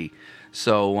entity.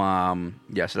 So,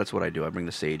 yeah, so that's what I do. I bring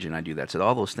the sage and I do that. So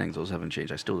all those things, those haven't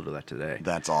changed. I still do that today.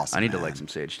 That's awesome. I need to man. light some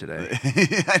sage today.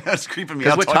 I know, it's creeping me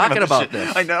Because out. we're talking about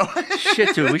this. this. I know.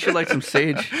 Shit, dude, we should light some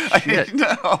sage. Shit. I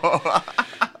know.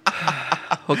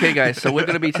 Okay, guys, so we're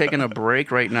going to be taking a break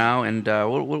right now, and what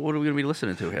are we going to be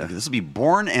listening to here? This will be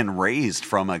Born and Raised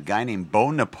from a guy named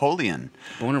Bo Napoleon.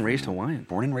 Born and raised Hawaiian.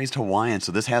 Born and Raised Hawaiian.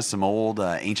 So this has some old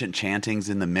ancient chantings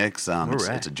in the mix. It's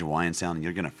right. a Hawaiian sound, and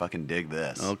you're going to fucking dig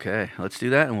this. Okay, let's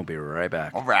do that, and we'll be right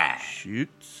back. All right.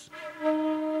 Shoots.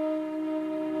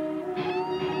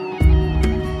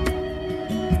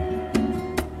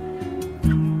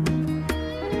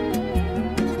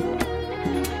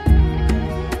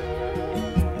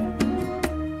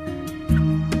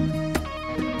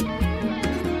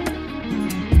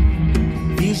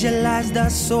 Visualize the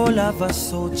soul of a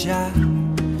soldier.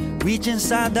 Reach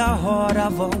inside the heart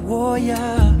of a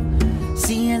warrior.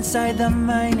 See inside the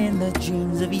mind and the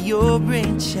dreams of your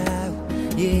brain child.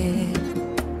 Yeah.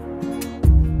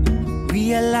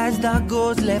 Realize the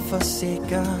goals left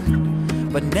forsaken,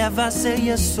 but never sell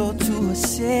your soul to a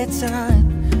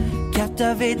Satan.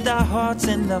 Captivate the hearts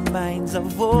and the minds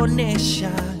of all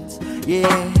nations.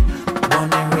 Yeah.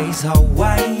 Born and raised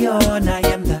Hawaiian, I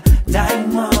am the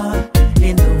diamond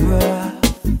in the rough.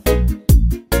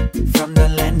 From the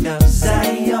land of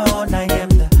Zion, I am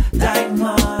the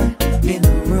diamond in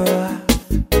the rough.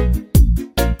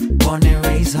 Born and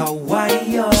raised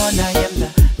Hawaiian, I am the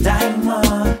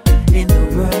diamond in the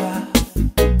rough.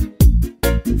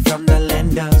 From the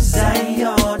land of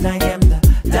Zion, I am the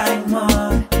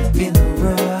diamond in the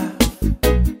rough.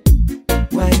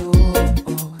 Why oh,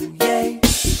 oh, yeah.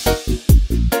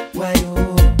 Why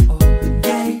oh, oh,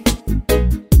 yeah.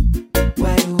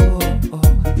 Why oh,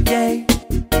 oh, yeah.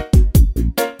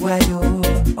 Why oh,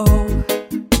 oh.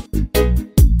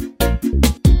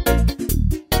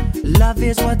 Love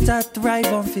is what I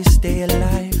thrive on to stay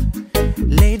alive.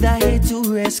 Lay the hate to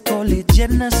rest, call it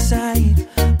genocide.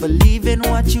 Believe in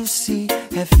what you see,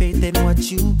 have faith in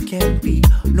what you can be.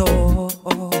 No.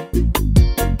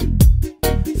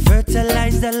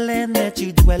 Fertilize the land that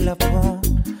you dwell upon.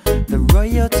 The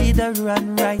royalty that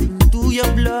run right into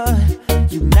your blood.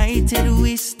 United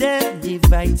we stand,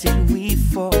 divided we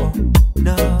fall.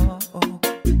 No.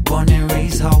 Born and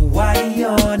raised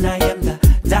Hawaiian, I am the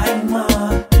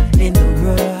diamond in the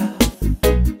rough.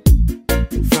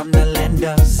 From the land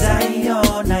of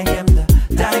Zion, I am the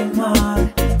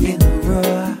diamond in the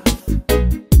rough.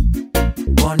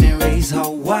 Born and raised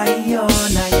Hawaiian,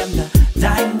 I am the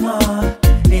diamond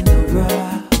in the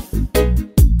rough.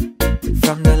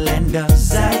 From the land of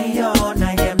Zion,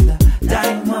 I am the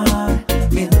diamond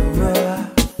in the rough.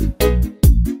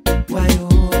 Why oh,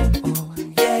 oh,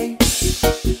 yeah.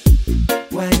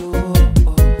 Why oh,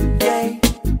 oh, yeah.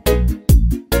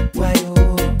 Why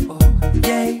oh, oh,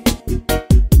 yeah.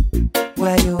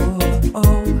 Why oh,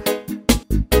 oh.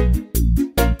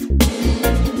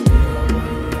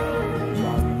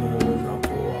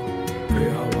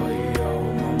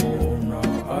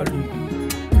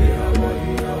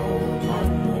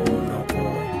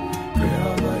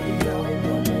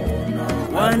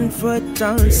 One foot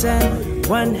on sand,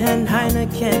 one hand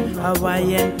Heineken,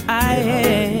 Hawaiian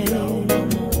island.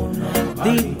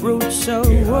 Deep roots of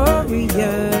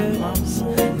warriors,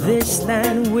 this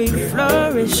land we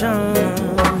flourish on.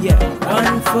 Yeah,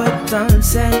 one foot on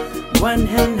sand, one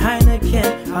hand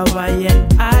Heineken, Hawaiian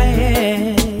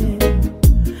island.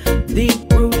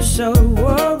 Deep roots of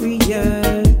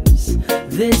warriors,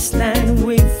 this land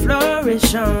we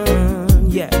flourish on.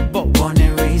 Yeah, but Born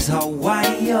and raised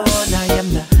Hawaiian, I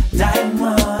am the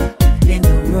diamond in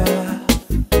the rough.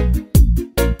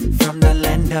 From the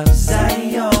land of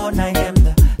Zion, I am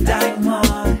the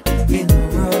diamond in the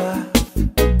rough.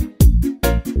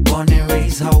 Born and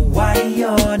raised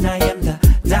Hawaiian, I am the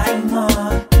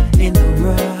diamond in the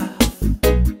rough.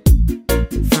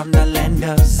 From the land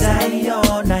of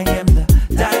Zion, I am the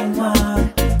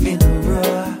diamond in the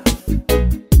rough.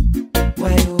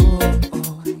 Why oh,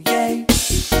 oh, yeah.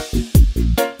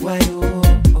 Why oh,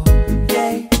 oh,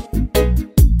 yeah.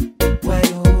 Why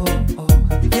oh, oh,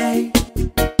 yeah.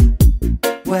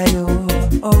 Why oh,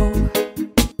 oh.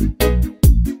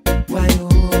 Why oh,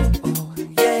 oh,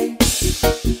 yeah.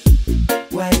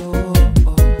 Why oh,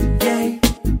 oh, yeah.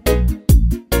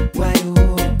 Why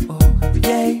oh, oh,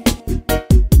 yeah.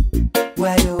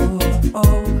 Why oh,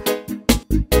 oh.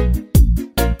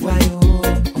 Why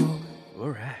oh, oh. All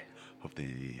right. Hope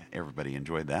everybody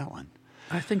enjoyed that one.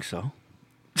 I think so.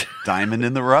 Diamond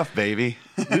in the rough, baby.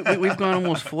 We've gone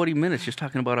almost 40 minutes just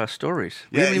talking about our stories.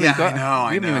 We Yeah, haven't yeah, even I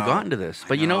we haven't even know. gotten to this. I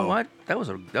But you know know. what? That was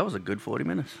a good 40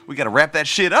 minutes. We got to wrap that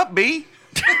shit up, B.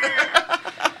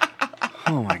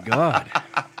 Oh my God.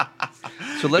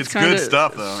 So let's It's kind of good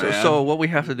stuff, though, man. So what we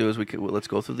have to do is let's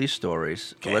go through these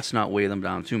stories. Okay. Let's not weigh them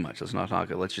down too much. Let's not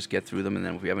talk. Let's just get through them, and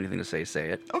then if we have anything to say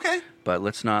it. Okay. But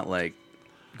let's not like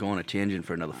go on a tangent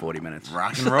for another 40 minutes.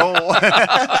 Rock and roll.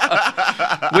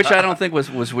 Which I don't think was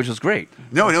great.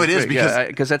 No, it is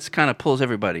because that's kind of pulls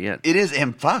everybody in. It is,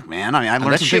 and fuck, man. I mean, I And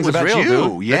learned that some shit things was about real,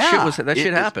 you. dude. Yeah, That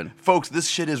shit happened. Folks, this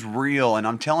shit is real, and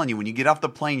I'm telling you, when you get off the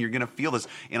plane, you're gonna feel this.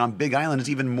 And on Big Island, it's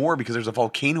even more because there's a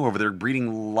volcano over there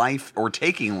breathing life or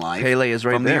taking life. Pele is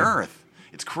right from there. the earth.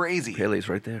 It's crazy. Pele's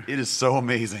right there. It is so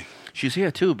amazing. She's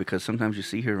here too because sometimes you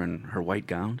see her in her white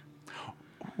gown.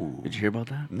 Ooh. Did you hear about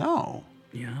that? No.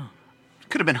 Yeah.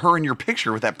 Could have been her in your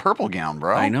picture with that purple gown,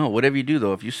 bro. I know. Whatever you do,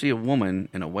 though, if you see a woman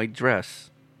in a white dress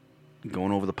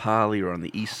going over the Pali or on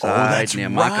the east side that's near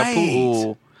right.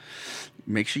 Makapu'u,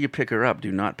 make sure you pick her up.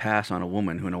 Do not pass on a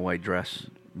woman who in a white dress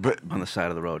on the side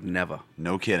of the road. Never.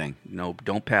 No kidding. No,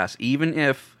 don't pass. Even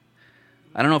if,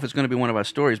 I don't know if it's going to be one of our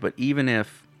stories, but even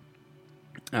if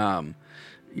you're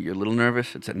a little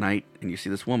nervous, it's at night, and you see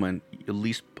this woman, at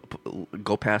least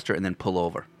go past her and then pull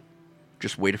over.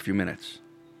 Just wait a few minutes.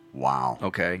 Wow.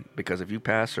 Okay? Because if you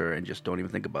pass her and just don't even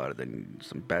think about it, then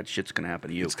some bad shit's going to happen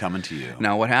to you. It's coming to you.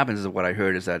 Now, what happens is what I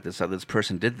heard is that this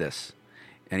person did this,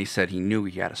 and he said he knew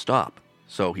he had to stop.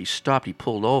 So he stopped, he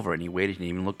pulled over, and he waited. He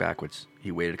didn't even look backwards.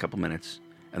 He waited a couple minutes,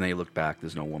 and then he looked back.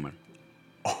 There's no woman.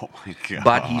 Oh, my God.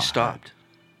 But he stopped.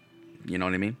 You know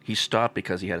what I mean? He stopped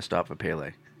because he had to stop for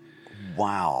Pele.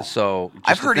 Wow. So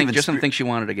I've heard just some things she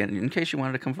wanted to get in case she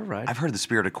wanted to come for a ride. I've heard the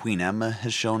spirit of Queen Emma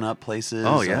has shown up places.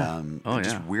 Oh, yeah.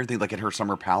 Just weird things like at her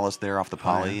summer palace there off the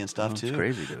Pali and stuff, too. It's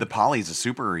crazy, dude. The Poli's a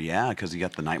super, because you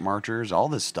got the night marchers, all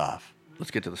this stuff.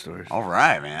 Let's get to the stories. All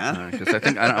right, man. Because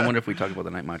I wonder if we talk about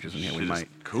the night marches in here. We might.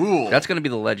 Cool. That's going to be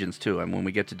the legends too. I mean, when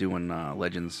we get to doing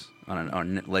legends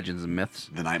on legends and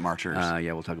myths. The night marchers.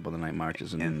 Yeah, we'll talk about the night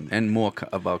marches and more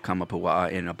about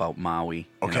Kamapua'a and about Maui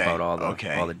and about all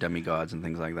the demigods and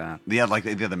things like that. Yeah, like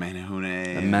the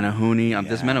Menehune. The Menehune.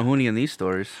 There's Menehune in these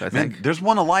stories. I think there's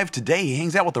one alive today. He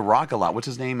hangs out with The Rock a lot. What's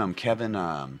his name? Kevin.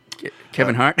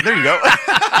 Kevin Hart. There you go.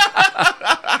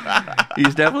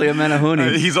 He's definitely a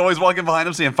Menehune. He's always walking behind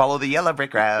him saying, "Follow the yellow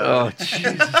brick road." Oh,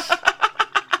 Jesus.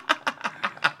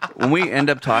 When we end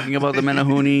up talking about the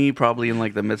Menehune, probably in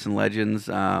like the myths and legends,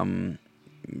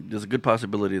 there's a good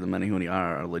possibility the Menehune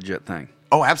are a legit thing.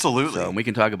 Oh, absolutely. So we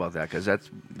can talk about that because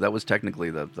that was technically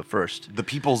the first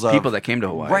people that came to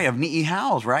Hawaii. Right, of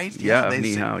Ni'ihau's, right? Yeah, of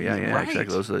Ni'ihau. Yeah, right.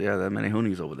 exactly. Those are, the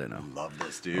Menehunes over there now. Love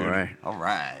this, dude. All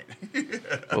right.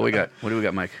 What do we got? What do we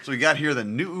got, Mike? So we got here the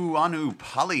Nu'uanu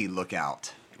Pali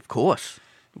Lookout. Of course.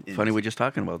 Funny, we're just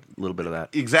talking about a little bit of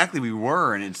that. Exactly, we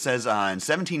were. And it says in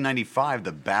 1795,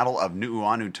 the Battle of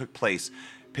Nu'uanu took place,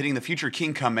 pitting the future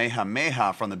King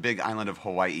Kamehameha from the big island of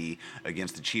Hawaii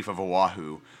against the chief of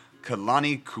Oahu,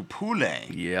 Kalani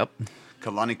Kupule. Yep.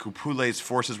 Kalani Kupule's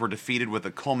forces were defeated with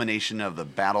the culmination of the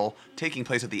battle taking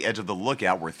place at the edge of the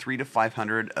lookout where 300 to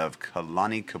 500 of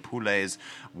Kalani Kupule's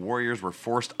warriors were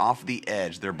forced off the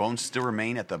edge. Their bones still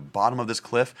remain at the bottom of this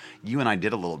cliff. You and I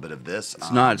did a little bit of this.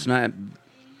 It's not.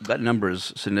 That number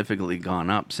has significantly gone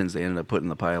up since they ended up putting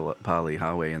the Pali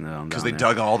Highway in there. Because they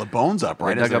dug all the bones up,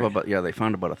 right? They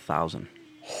found about 1,000.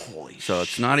 Holy shit. So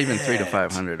it's not even 300 to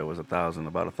 500. It was 1,000,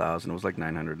 about 1,000. It was like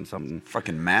 900 and something.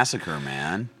 Fucking massacre,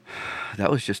 man.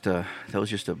 That was just a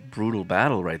brutal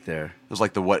battle right there. It was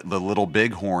like the Little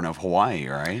Bighorn of Hawaii,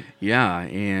 right? Yeah,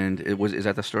 and is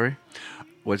that the story?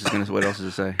 What else does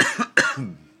it say? Is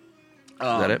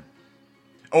that it?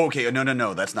 Oh, okay.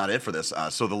 No. That's not it for this.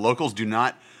 So the locals do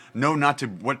not know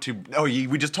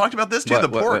we just talked about this too. The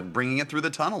port bringing it through the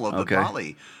tunnel of the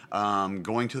Pali,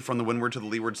 going from the windward to the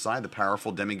leeward side. The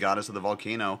powerful demigoddess of the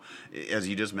volcano, as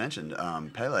you just mentioned,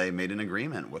 Pele made an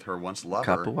agreement with her once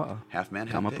lover, Kapua'a. half man,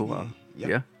 half pygmy. Yep.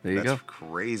 Yeah, there you go. That's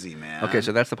crazy, man. Okay,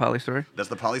 so that's the Pali story. That's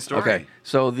the Pali story. Okay,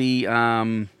 so the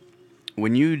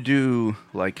when you do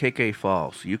like KK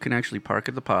Falls, you can actually park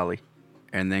at the Pali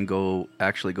and then go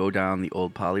down the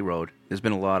old Pali Road. There's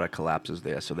been a lot of collapses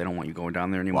there, so they don't want you going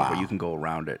down there anymore, but you can go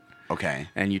around it. Okay.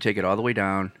 And you take it all the way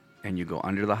down, and you go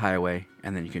under the highway,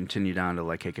 and then you continue down to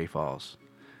like KK Falls.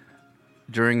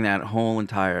 During that whole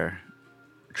entire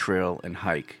trail and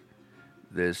hike,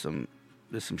 there's some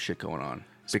shit going on.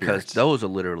 Because those are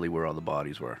literally where all the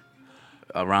bodies were.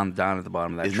 Down at the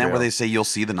bottom of that trail. Isn't that where they say you'll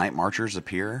see the night marchers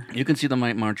appear? You can see the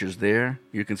night marchers there.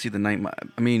 You can see the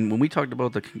when we talked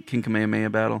about the King Kamehameha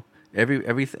battle,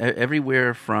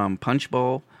 everywhere from Punch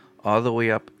Bowl all the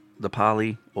way up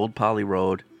the Old Pali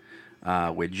Road,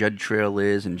 where Judd Trail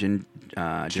is, and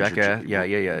Jackass,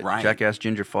 right. Jackass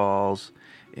Ginger Falls,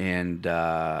 and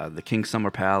the King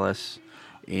Summer Palace,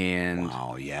 And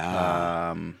wow,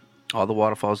 yeah. All the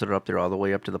waterfalls that are up there, all the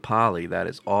way up to the Pali, that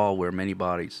is all where many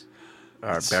bodies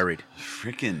are buried.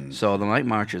 Freaking. So the night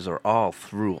marches are all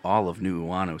through all of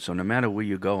Nu'uanu. So no matter where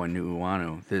you go in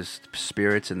Nu'uanu, there's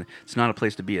spirits, and it's not a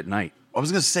place to be at night. I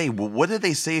was going to say, well, what did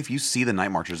they say if you see the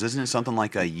night marchers? Isn't it something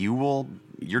like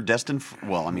you're destined,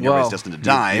 everybody's destined to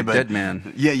die, you're but dead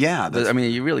man. Yeah. I mean,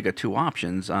 you really got two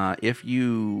options. If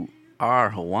you are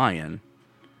Hawaiian,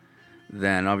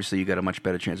 then obviously you got a much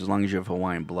better chance as long as you have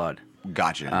Hawaiian blood.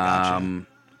 Gotcha.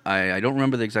 I don't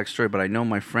remember the exact story, but I know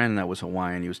my friend that was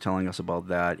Hawaiian. He was telling us about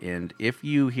that. And if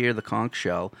you hear the conch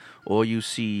shell or you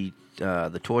see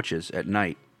the torches at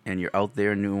night and you're out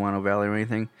there in Nu'uanu Valley or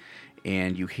anything,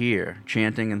 and you hear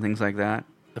chanting and things like that,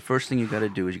 the first thing you got to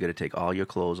do is you got to take all your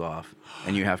clothes off,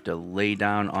 and you have to lay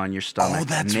down on your stomach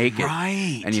naked,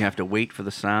 right. And you have to wait for the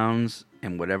sounds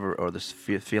and whatever, or the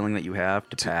feeling that you have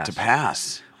to pass. To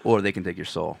pass. Or they can take your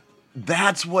soul.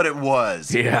 That's what it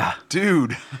was. Yeah.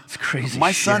 Dude. It's crazy.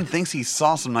 My son thinks he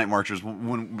saw some night marchers,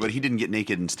 but he didn't get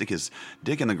naked and stick his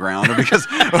dick in the ground because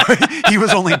he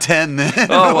was only 10 then.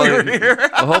 Oh, well, we were here.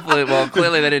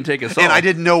 Clearly they didn't take us all. And I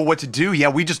didn't know what to do. Yeah,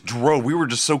 we just drove. We were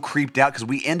just so creeped out because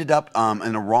we ended up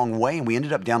in a wrong way, and we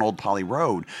ended up down Old Poly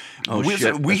Road. Oh,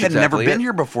 shit. We had never been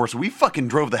here before, so we fucking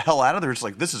drove the hell out of there. It's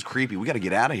like, this is creepy. We got to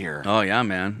get out of here. Oh, yeah,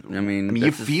 man. I mean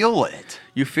you feel it.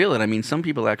 You feel it. I mean, some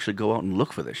people actually go out and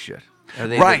look for this shit.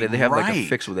 They have like a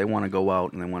fix where they want to go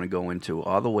out and they want to go into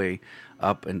all the way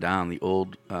up and down the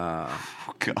old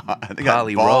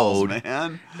Poly Road,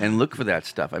 man, and look for that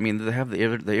stuff. I mean, they have the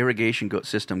irrigation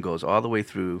system goes all the way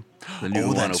through the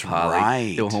Nu'uanu Poly.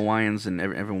 Right. There were Hawaiians and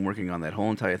everyone working on that whole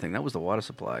entire thing. That was the water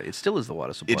supply. It still is the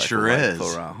water supply. It sure is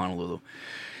for Honolulu.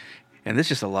 And there's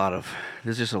just a lot of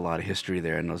history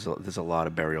there, and there's a lot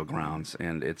of burial grounds,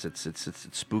 and it's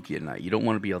spooky at night. You don't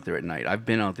want to be out there at night. I've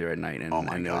been out there at night, and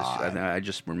I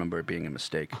just remember it being a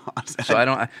mistake. So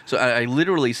I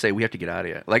literally say we have to get out of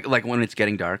here. Like when it's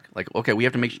getting dark. Like, okay, we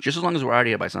have to make just as long as we're out of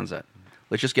here by sunset.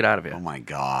 Let's just get out of here. Oh my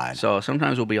God! So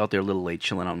sometimes we'll be out there a little late,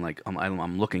 chilling. I'm like,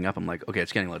 I'm looking up. I'm like, okay,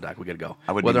 it's getting a little dark. We gotta go.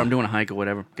 Whether I'm doing a hike or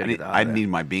whatever, I'd need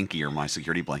my binky or my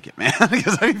security blanket, man,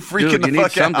 because I'd be freaking the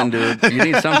fuck out. Dude. You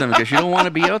need something because you don't want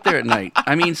to be out there at night.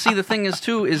 I mean, see, the thing is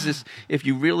too is this: if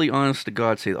you really, honest to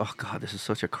God, say, oh God, this is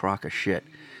such a crock of shit.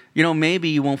 Maybe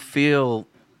you won't feel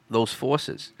those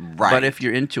forces. Right. But if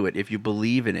you're into it, if you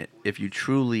believe in it, if you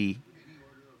truly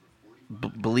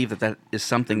believe that is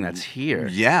something that's here,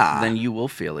 then you will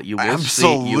feel it. You will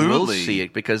see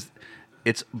it because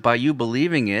it's by you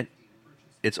believing it,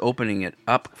 it's opening it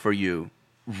up for you,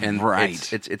 and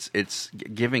it's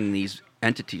giving these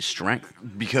entities strength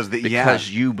because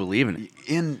you believe in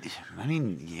it. I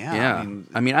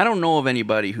mean, I don't know of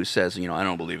anybody who says, I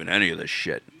don't believe in any of this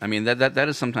shit. I mean, that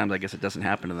is sometimes, I guess it doesn't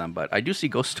happen to them, but I do see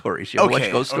ghost stories. You ever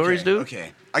watch ghost stories, dude?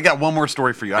 Okay. I got one more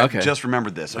story for you. I just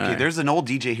remembered this. Okay, there's an old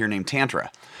DJ here named Tantra,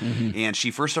 and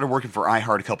she first started working for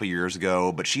iHeart a couple years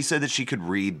ago, but she said that she could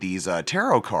read these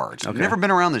tarot cards. I've never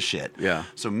been around this shit. Yeah.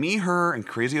 So me, her, and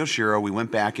Crazy Oshiro, we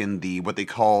went back in what they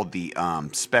call the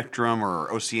Spectrum or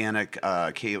Oceanic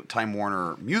Time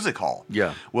Warner Music Hall.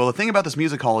 Yeah. Well, the thing about this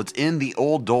music hall, it's in the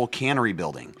Old Dole Cannery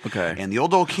building. Okay. And the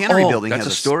Old Dole Cannery building has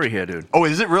a story here, dude. Oh,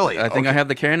 is it really? I think I have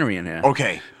the cannery in here.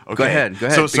 Okay. Go ahead.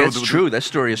 So it's true. That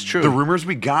story is true. The rumors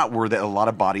we got were that a lot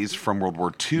of bodies from World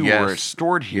War II were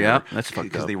stored here. Yeah, that's fucked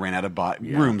up. Because they ran out of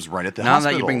rooms right at the hospitals.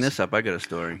 Now that you bring this up, I got a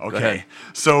story. Okay.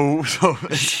 So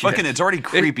it's already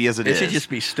creepy as it is. It should just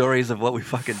be stories of what we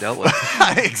fucking dealt with.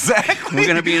 Exactly. It's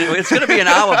going to be an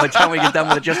hour by the time we get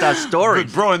done with just our stories.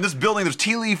 But bro, in this building, there's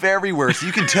tea leaf everywhere, so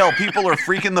you can tell people are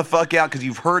freaking the fuck out because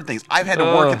you've heard things. I've had to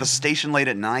work at the station late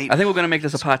at night. I think we're going to make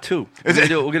this a part 2. We're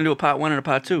going to do a part 1 and a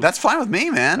part 2. That's fine with me,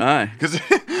 man. All right.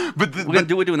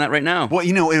 We're doing that right now. Well,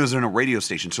 it was in a radio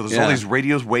station, so there's all these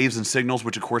radio waves and signals,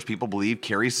 which of course people believe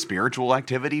carries spiritual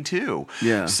activity too.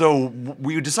 Yeah. So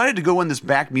we decided to go in this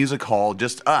back music hall,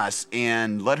 just us,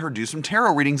 and let her do some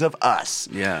tarot readings of us.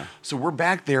 Yeah. So we're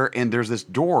back there, and there's this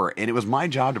door, and it was my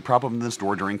job to prop open this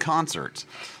door during concerts.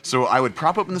 So I would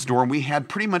prop open this door, and we had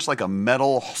pretty much like a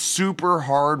metal, super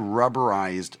hard,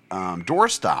 rubberized door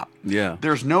stop. Yeah.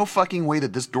 There's no fucking way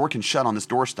that this door can shut on this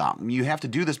door stop. You have to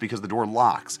do this because the door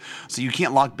locks. So you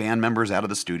can't lock band members out of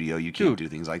the studio. You can't do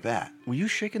things like that. Were you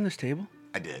shaking this table?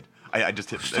 I did. I just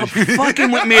hit. Stop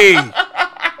fucking with me.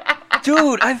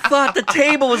 Dude, I thought the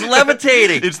table was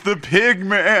levitating. It's the pig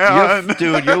man.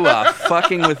 Dude, you are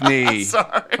fucking with me.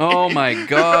 Sorry. Oh my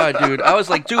God, dude. I was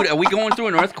like, dude, are we going through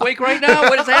an earthquake right now?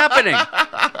 What is happening?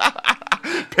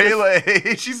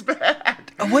 Pele, she's bad.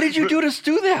 What did you do to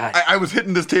do that? I was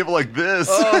hitting this table like this.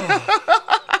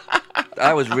 Oh.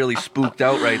 I was really spooked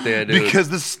out right there, dude. Because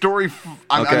this story,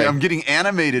 I'm getting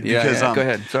animated because go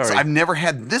ahead. Sorry. So I've never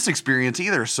had this experience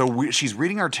either. So she's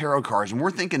reading our tarot cards, and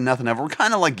we're thinking nothing of it. We're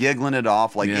kind of like giggling it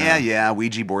off, like yeah,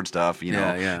 Ouija board stuff,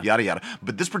 yada yada.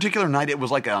 But this particular night, it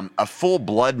was like a full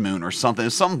blood moon or something. It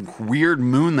was some weird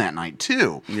moon that night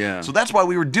too. Yeah. So that's why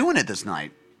we were doing it this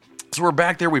night. So we're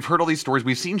back there. We've heard all these stories.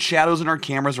 We've seen shadows in our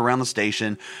cameras around the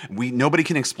station. Nobody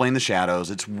can explain the shadows.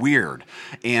 It's weird.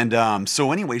 And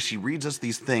so anyway, she reads us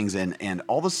these things, and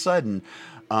all of a sudden,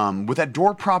 with that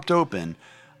door propped open,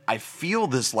 I feel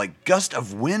this like gust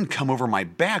of wind come over my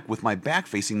back with my back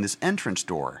facing this entrance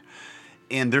door.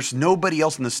 And there's nobody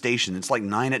else in the station. It's like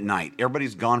 9 at night.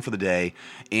 Everybody's gone for the day.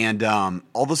 And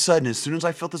all of a sudden, as soon as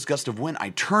I felt this gust of wind,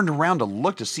 I turned around to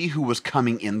look to see who was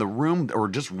coming in the room or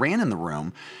just ran in the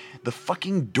room. The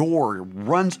fucking door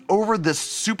runs over this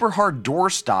super hard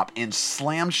doorstop and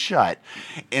slams shut.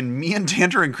 And me and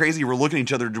Tantra and Crazy were looking at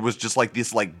each other. It was just like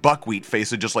this like buckwheat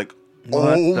face of just like,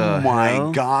 oh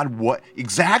my God, what?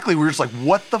 Exactly. We were just like,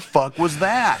 what the fuck was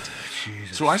that?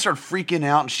 Jesus. So I start freaking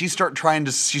out, and she's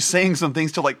saying some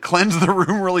things to like cleanse the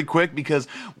room really quick because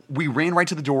we ran right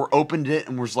to the door, opened it,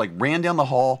 and was like ran down the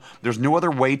hall. There's no other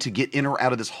way to get in or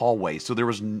out of this hallway. So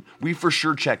we for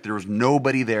sure checked. There was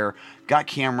nobody there. Got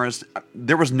cameras.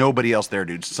 There was nobody else there,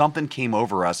 dude. Something came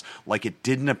over us like it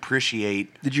didn't appreciate.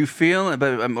 Did you feel?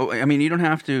 But I mean, you don't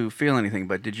have to feel anything.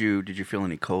 But did you feel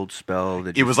any cold spell?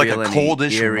 It was like a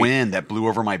coldish wind that blew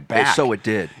over my back. So it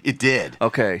did. It did.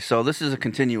 Okay, so this is a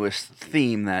continuous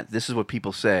theme that this is what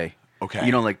people say. Okay.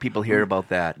 You know, like people hear about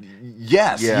that.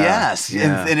 Yes, yes.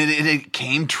 Yeah. And it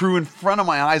came true in front of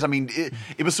my eyes. I mean,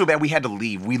 it was so bad we had to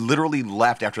leave. We literally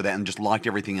left after that and just locked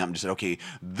everything up and just said, okay,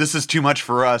 this is too much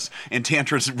for us. And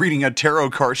Tantra's reading a tarot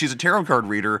card. She's a tarot card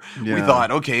reader. Yeah. We thought,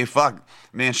 okay, fuck.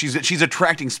 Man, she's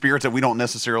attracting spirits that we don't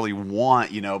necessarily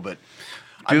want, but...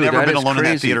 Dude, I've never been alone in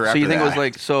that theater after that. So you think it was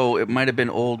like, so it might have been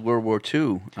old World War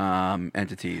II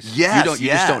entities. Yes, you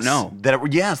just don't know.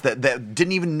 That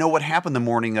didn't even know what happened the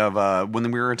morning of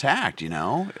when we were attacked,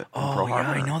 Oh,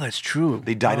 yeah, I know, that's true.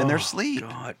 They died in their sleep.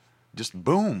 God. Just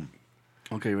boom.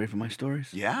 Okay, ready for my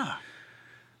stories? Yeah.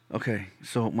 Okay,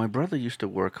 so my brother used to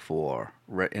work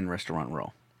in Restaurant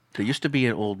Row. There used to be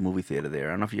an old movie theater there.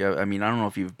 I don't know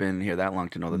if you've been here that long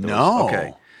to know that there was.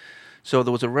 Okay. So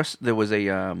there was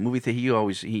a movie theater.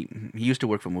 He used to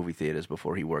work for movie theaters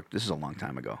before he worked. This is a long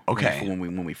time ago. Okay.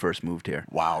 When we first moved here.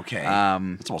 Wow. Okay.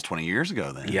 It's almost 20 years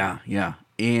ago then. Yeah.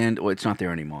 And it's not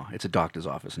there anymore. It's a doctor's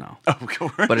office now. Of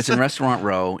course. But it's in Restaurant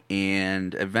Row,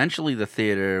 and eventually the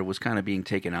theater was kind of being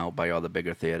taken out by all the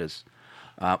bigger theaters.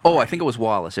 I think it was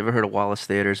Wallace. Ever heard of Wallace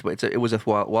Theaters? But it was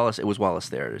Wallace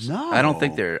Theaters. No. I don't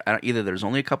think either there's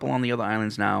only a couple on the other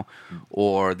islands now,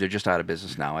 or they're just out of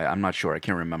business now. I'm not sure. I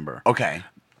can't remember. Okay.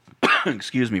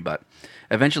 Excuse me, but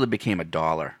eventually became a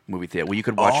dollar movie theater where you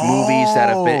could watch movies that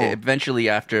have been eventually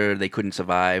after they couldn't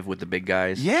survive with the big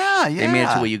guys. Yeah. They made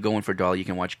it to where you go in for a dollar, you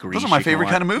can watch Grease. Those are my favorite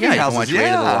kind of movie houses. You can watch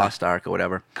Raiders of the Lost Ark or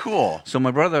whatever. Cool. So my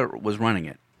brother was running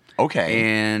it. Okay.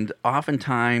 And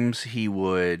oftentimes he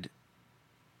would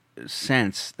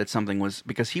sense that something was,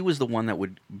 because he was the one that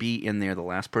would be in there the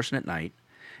last person at night,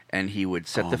 and he would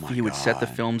set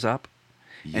the films up,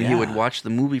 and he would watch the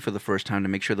movie for the first time to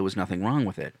make sure there was nothing wrong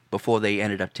with it before they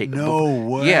ended up taking. No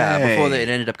way. Yeah, before it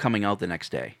ended up coming out the next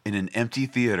day in an empty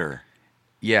theater.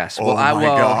 Yes. Oh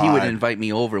God. He would invite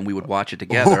me over and we would watch it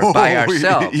together by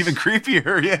ourselves. Even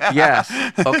creepier. Yeah. Yes.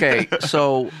 Okay.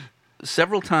 So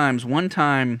several times. One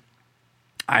time,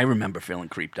 I remember feeling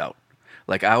creeped out.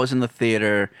 Like I was in the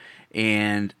theater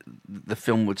and the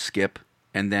film would skip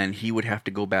and then he would have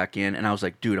to go back in and I was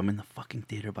like, dude, I'm in the fucking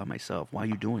theater by myself. Why are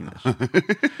you doing this?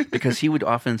 Because he would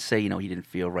often say, he didn't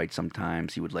feel right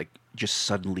sometimes. He would like just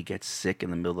suddenly get sick in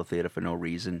the middle of the theater for no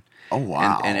reason. Oh,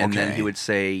 wow. And then he would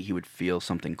say he would feel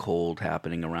something cold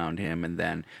happening around him and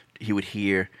then he would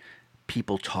hear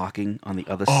people talking on the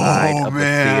other side of the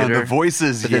theater. The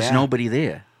voices, but there's nobody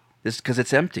there. Because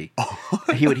it's empty.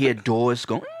 He would hear doors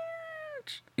going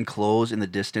and close in the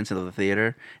distance of the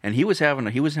theater, and he was having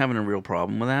a real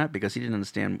problem with that because he didn't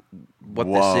understand what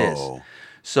this is.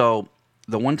 So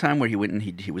the one time where he went and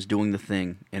he was doing the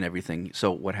thing and everything.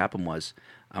 So what happened was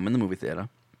I'm in the movie theater,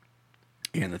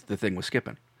 and the thing was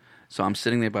skipping. So I'm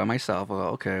sitting there by myself. I go,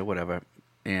 okay, whatever.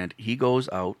 And he goes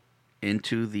out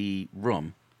into the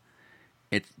room.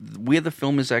 It's where the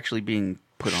film is actually being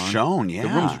put on. Shown,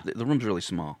 yeah. The room's really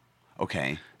small.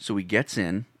 Okay. So he gets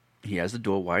in. He has the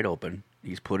door wide open.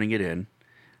 He's putting it in.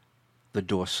 The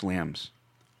door slams.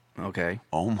 Okay.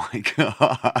 Oh my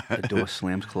God. The door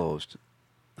slams closed.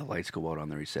 The lights go out on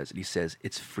there, he says. And he says,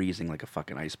 it's freezing like a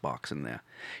fucking ice box in there.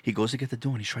 He goes to get the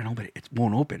door, and he's trying to open it. It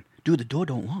won't open. Dude, the door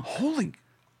don't lock. Holy...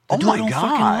 The door my don't God.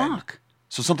 fucking lock.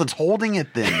 So something's holding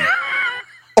it then.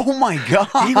 Oh, my God.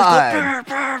 He was like,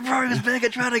 brr. He was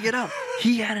begging, trying to get out.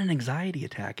 He had an anxiety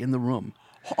attack in the room.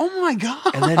 Oh, my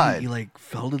God. And then he like,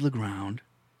 fell to the ground,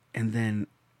 and then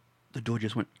the door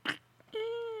just went...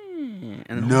 And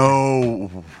then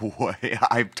No way.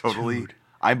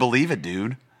 I believe it,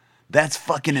 dude. That's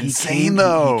fucking insane,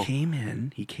 though. though.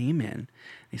 He came in.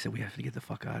 He said, we have to get the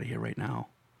fuck out of here right now.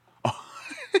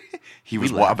 He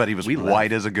was, I bet he was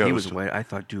white as a ghost. He was white. I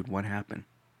thought, dude, what happened?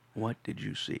 What did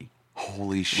you see?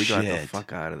 Holy shit. We got the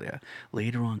fuck out of there.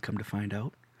 Later on, come to find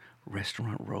out,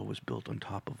 Restaurant Row was built on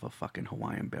top of a fucking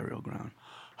Hawaiian burial ground.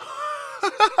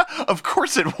 Of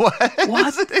course it was.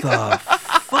 What the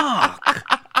fuck?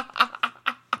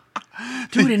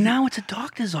 Dude, and now it's a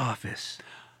doctor's office.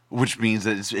 Which means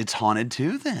that it's haunted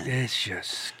too then. It's just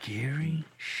scary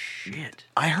shit.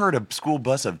 I heard a school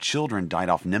bus of children died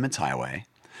off Nimitz Highway,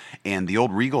 and the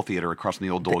old Regal Theater across from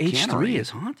the old Dole Cannery. H3 is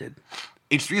haunted.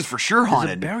 H3 is for sure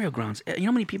haunted. There's a burial grounds. You know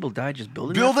how many people died just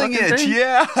building it? Thing?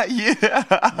 Yeah.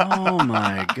 Oh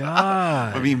my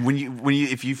God. I mean, when you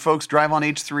if you folks drive on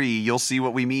H3, you'll see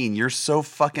what we mean. You're so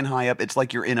fucking high up, it's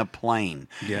like you're in a plane.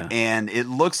 Yeah. And it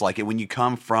looks like it when you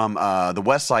come from the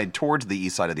west side towards the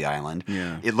east side of the island.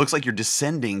 Yeah. It looks like you're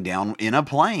descending down in a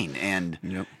plane,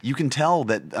 and you can tell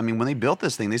that. I mean, when they built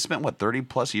this thing, they spent what 30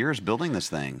 plus years building this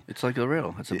thing. It's like a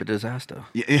real. It's a big disaster.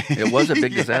 It was a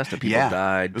big disaster. People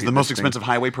died. It was the most expensive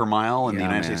highway per mile in the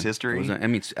United States history. I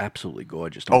mean, it's absolutely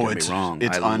gorgeous. Don't get me wrong.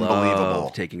 It's I unbelievable.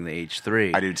 love taking the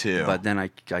H3. I do too. But then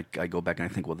I go back and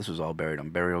I think, well, this was all buried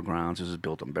on burial grounds. This is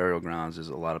built on burial grounds.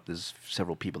 There's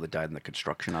several people that died in the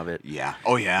construction of it. Yeah.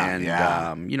 Oh yeah.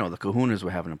 And you know, the Kahunas were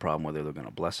having a problem whether they were going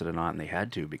to bless it or not, and they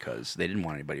had to because they didn't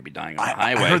want anybody to be dying on the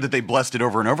highway. I heard that they blessed it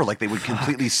over and over, like they would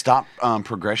completely stop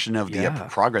progression of the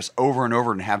progress over and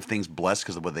over and have things blessed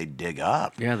because of what they dig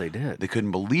up. Yeah, they did. They couldn't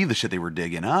believe the shit they were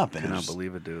digging up. I cannot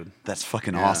believe it, dude. That's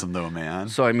fucking awesome, though, man.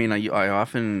 So, I mean, I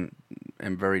often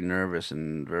am very nervous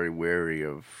and very wary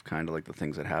of kind of like the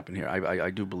things that happen here. I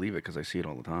do believe it because I see it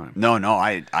all the time. No,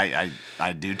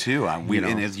 I do too.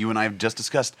 And as you and I have just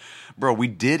discussed, bro, we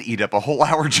did eat up a whole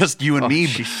hour just you and me.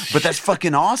 But that's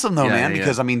fucking awesome, though, man.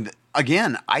 Because, I mean,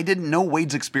 again, I didn't know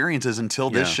Wade's experiences until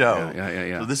this show.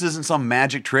 Yeah. So this isn't some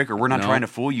magic trick, or we're not trying to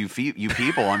fool you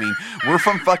people. I mean, we're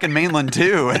from fucking mainland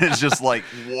too, and it's just like,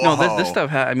 whoa. No, this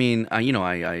stuff. I mean,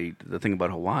 the thing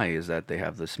about Hawaii is that they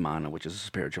have this mana, which is a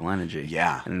spiritual energy.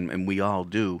 Yeah, and we all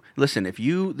do. Listen, if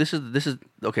you this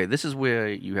is where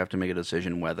you have to make a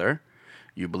decision whether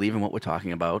you believe in what we're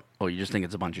talking about or you just think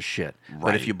it's a bunch of shit. Right.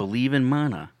 But if you believe in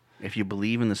mana, if you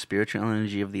believe in the spiritual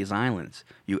energy of these islands,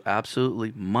 you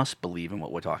absolutely must believe in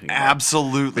what we're talking about.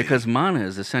 Absolutely. Because mana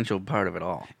is an essential part of it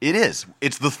all. It is.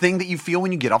 It's the thing that you feel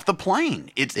when you get off the plane.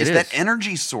 It's that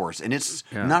energy source, and it's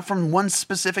not from one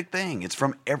specific thing. It's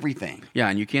from everything. Yeah,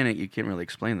 and you can't really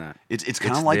explain that. It's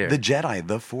kind of like the Jedi,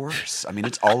 the Force. I mean,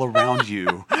 it's all around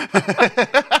you.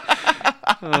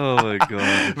 Oh, my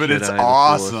God. But it's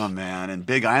awesome, man. And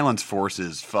Big Island's Force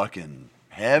is fucking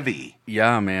heavy.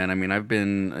 Yeah, man. I mean, I've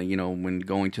been, when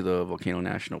going to the Volcano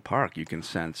National Park, you can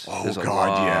sense there's a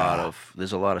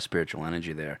lot of spiritual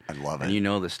energy there. I love it. And you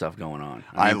know there's stuff going on.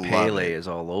 I mean, Pele is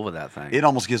all over that thing. It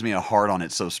almost gives me a heart on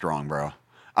it so strong, bro.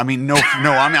 I mean, no.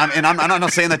 I'm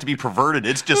not saying that to be perverted.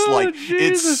 It's just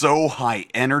it's so high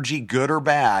energy, good or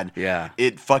bad. Yeah,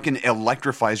 it fucking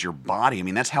electrifies your body. I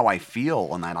mean, that's how I feel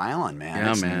on that island, man.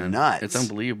 Yeah, it's man, nuts. It's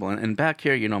unbelievable. And back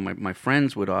here, my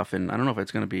friends would often. I don't know if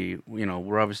it's going to be.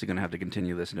 We're obviously going to have to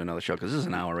continue this into another show because this is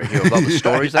an hour right here of all the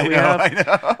stories that we have. I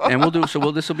know. And we'll do.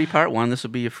 So this will be part 1. This will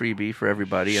be a freebie for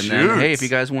everybody. And then, hey, if you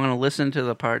guys want to listen to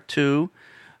the part 2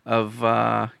 of,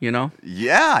 then you're going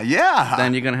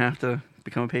to have to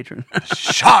become a patron.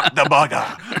 Shock the bugger.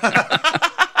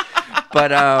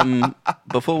 But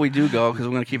before we do go, because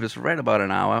we're going to keep this right about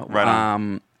an hour. Right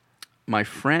on. My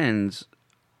friends,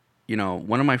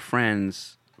 one of my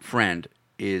friends' friend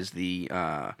is the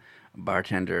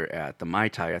bartender at the Mai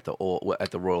Tai at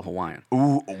the Royal Hawaiian.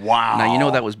 Ooh, wow.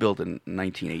 Now, that was built in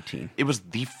 1918. It was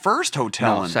the first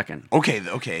hotel. No, second. Okay.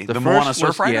 The Moana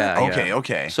Surfrider? Yeah,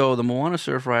 Okay. So the Moana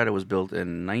Surfrider was built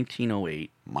in 1908.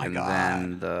 My God.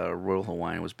 And then the Royal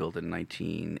Hawaiian was built in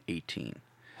 1918.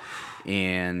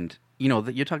 And,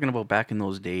 you're talking about back in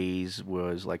those days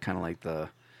was kind of like the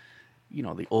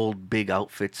old big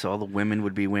outfits. All the women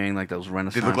would be wearing like those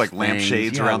Renaissance. They look like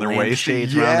lampshades things. around their waist.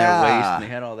 Lampshades around their waist, and they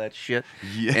had all that shit.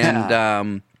 Yeah.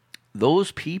 And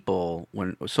those people,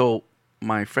 so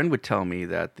my friend would tell me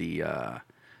that the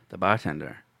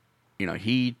bartender,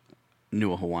 he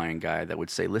knew a Hawaiian guy that would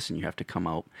say, listen, you have to come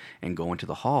out and go into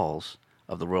the halls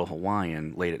of the Royal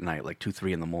Hawaiian late at night, like 2,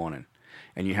 3 in the morning.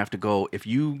 And you have to go, if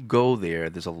you go there,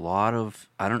 there's a lot of,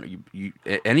 I don't know,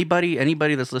 anybody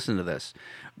that's listening to this,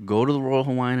 go to the Royal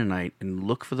Hawaiian at night and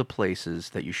look for the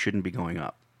places that you shouldn't be going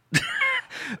up.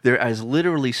 There is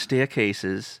literally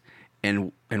staircases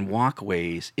and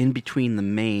walkways in between the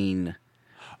main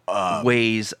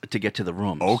ways to get to the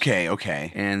rooms.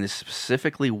 Okay. And there's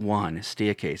specifically one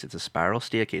staircase. It's a spiral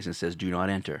staircase and it says, do not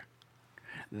enter.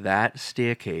 That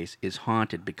staircase is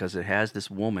haunted because it has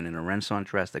this woman in a Renaissance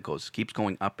dress that keeps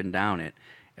going up and down it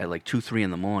at like 2, 3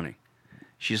 in the morning.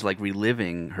 She's like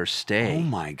reliving her stay. Oh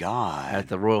my God! At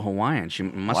the Royal Hawaiian, she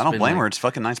must. Well, I don't blame her. It's a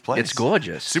fucking nice place. It's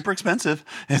gorgeous. Super expensive.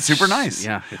 It's super nice.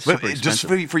 Yeah, it's super expensive.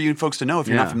 Just for you folks to know, if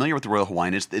you're not familiar with the Royal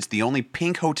Hawaiian, it's the only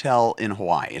pink hotel in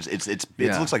Hawaii. It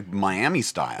looks like Miami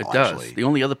style. It does. Actually. The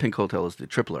only other pink hotel is the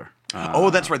Tripler.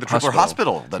 That's right, the Tripler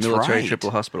Hospital. That's Military right.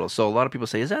 Tripler Hospital. So a lot of people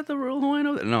say, is that the Royal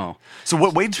Hawaiian? No. So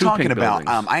what Wade's talking about,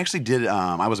 buildings. I actually did,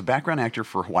 I was a background actor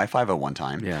for Hawaii Five-0 one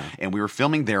time, and we were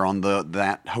filming there on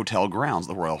that hotel grounds,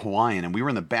 the Royal Hawaiian, and we were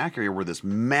in the back area where this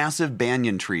massive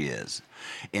banyan tree is.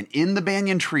 And in the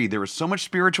banyan tree, there was so much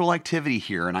spiritual activity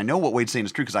here, and I know what Wade's saying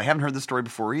is true because I haven't heard this story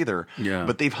before either,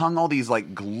 but they've hung all these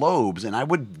like globes, and I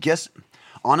would guess...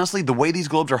 Honestly, the way these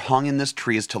globes are hung in this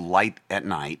tree is to light at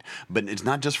night, but it's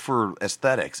not just for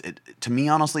aesthetics. To me,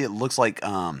 honestly, it looks like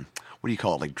what do you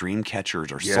call it? Like dream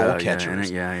catchers or soul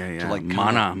catchers. Yeah. To like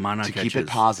mana to catches. keep it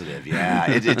positive. Yeah,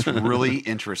 it's really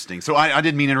interesting. So I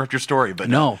didn't mean to interrupt your story, but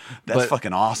that's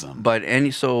fucking awesome. But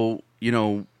so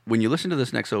when you listen to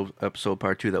this next episode,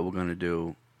 part 2 that we're going to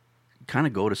do, kind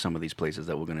of go to some of these places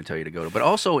that we're going to tell you to go to, but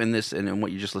also in this and in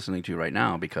what you're just listening to right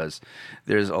now, because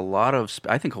there's a lot of.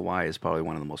 I think Hawaii is probably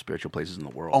one of the most spiritual places in the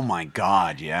world. Oh my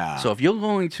God, yeah. So if you're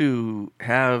going to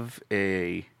have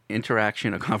a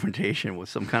interaction, a confrontation with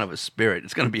some kind of a spirit,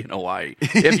 it's going to be in Hawaii.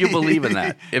 If you believe in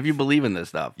that, if you believe in this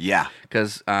stuff, yeah.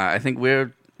 Because I think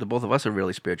the both of us are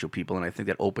really spiritual people, and I think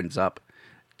that opens up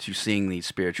to seeing these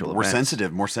spiritual more events.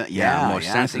 Sensitive, more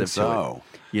sensitive to so.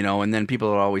 it. And then people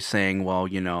are always saying, well,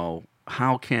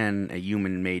 how can a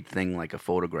human-made thing like a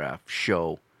photograph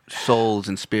show souls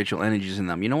and spiritual energies in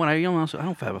them? You know what? I don't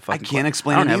have a fucking. I can't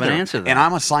explain it either. I don't have an answer to that. And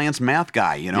I'm a science math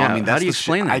guy. I mean, that's how do you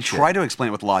explain that? I try to explain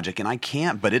it with logic, and I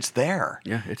can't. But it's there.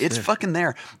 Yeah, it's there. fucking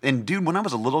there. And dude, when I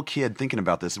was a little kid thinking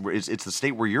about this, it's the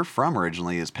state where you're from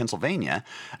originally is Pennsylvania.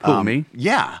 Who, me?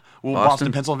 Yeah. Well,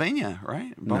 Boston, Pennsylvania,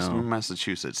 right? Boston,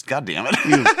 Massachusetts. God damn it.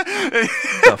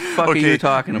 The fuck are you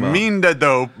talking about? Mean that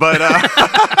though, but.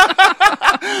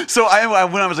 So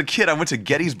when I was a kid, I went to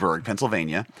Gettysburg,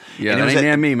 Pennsylvania. Yeah, that ain't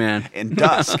near me, man. And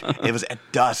dusk. It was at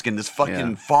dusk, and this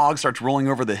fucking fog starts rolling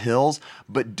over the hills.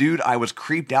 But dude, I was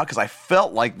creeped out because I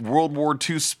felt like World War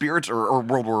II spirits or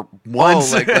World War I. Oh,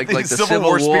 like the Civil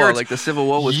War spirits. Like the Civil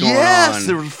War was going on. Yes,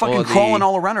 they were fucking crawling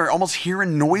all around her, almost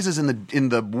hearing noises in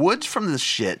the woods from this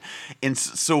shit. And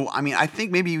so, I mean, I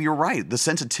think maybe you're right. The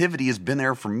sensitivity has been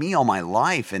there for me all my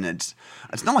life, and it's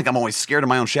not like I'm always scared of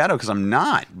my own shadow because I'm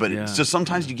not. But it's just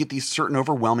sometimes you get these certain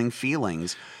overwhelming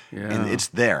feelings, and it's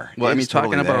there. Well, it's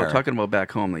talking about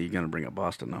back home, that you're going to bring up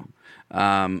Boston though.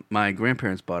 My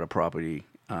grandparents bought a property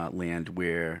land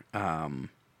where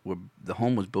the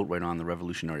home was built right on the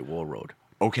Revolutionary War Road.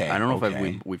 Okay, I don't know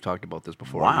if we've talked about this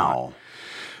before. Wow. Or not.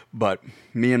 But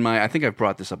I think I've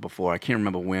brought this up before. I can't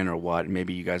remember when or what.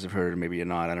 Maybe you guys have heard it, maybe you're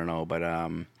not. I don't know. But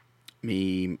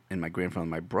me and my grandfather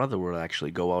and my brother would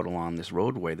actually go out along this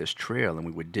roadway, this trail, and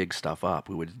we would dig stuff up.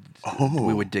 We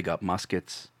would dig up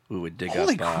muskets. We would dig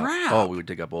Holy up. crap! We would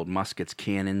dig up old muskets,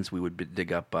 cannons. We would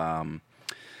dig up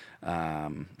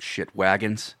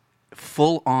wagons,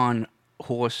 full on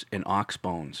horse and ox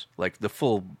bones, like the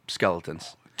full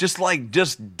skeletons. Just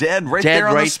dead right there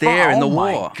on the spot. In the war.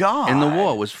 Oh my God. In the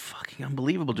war. It was fucking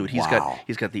unbelievable, dude. He's Wow.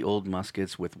 got the old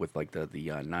muskets with like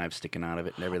the knives sticking out of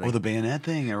it and everything. Oh, the bayonet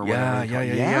thing or Yeah, whatever.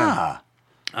 yeah.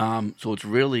 So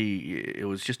it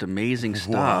was just amazing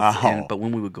stuff. Wow. But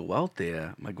when we would go out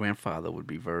there, my grandfather would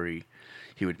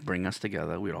he would bring us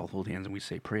together. We'd all hold hands and we'd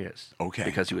say prayers. Okay.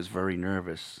 Because he was very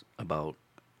nervous about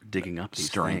digging up these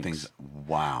Stirring things.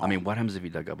 Wow. I mean, what happens if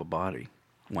you dug up a body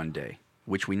one day?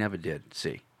 Which we never did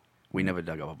see. We never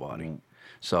dug up a body.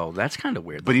 So that's kind of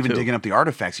weird. But even too. digging up the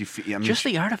artifacts, just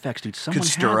the artifacts, dude. Someone could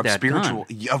stir had up that spiritual. gun.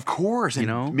 Yeah, of course,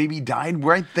 and maybe died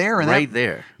right there. Right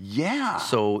there. Yeah.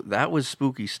 So that was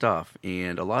spooky stuff,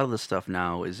 and a lot of the stuff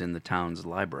now is in the town's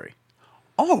library.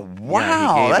 Oh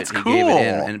wow, that's cool. Gave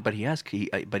it in, but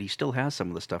he still has some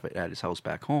of the stuff at his house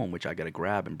back home, which I got to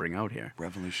grab and bring out here.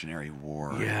 Revolutionary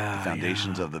War. Yeah, the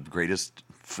foundations of the greatest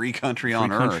free country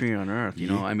on earth. Free country on earth. You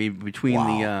know, I mean,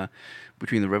 between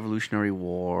between the Revolutionary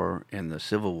War and the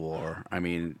Civil War, I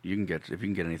mean, if you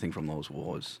can get anything from those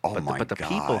wars. Oh, but the God.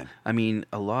 people, I mean,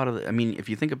 if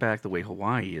you think back the way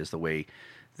Hawaii is, the way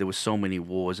there was so many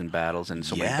wars and battles and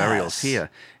so many burials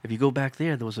here. If you go back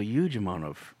there was a huge amount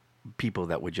of people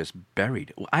that were just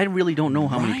buried. I really don't know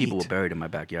how many people were buried in my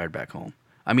backyard back home.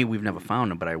 I mean, we've never found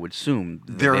them, but I would assume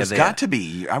there's got to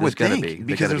be. I would think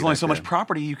because there's only so much there.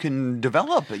 property you can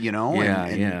develop, you know.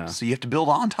 Yeah. So you have to build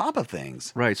on top of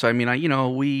things. Right. So I mean,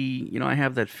 I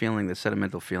have that feeling, the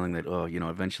sentimental feeling that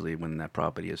eventually when that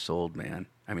property is sold, man.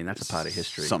 I mean, that's a part of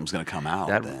history. Something's going to come out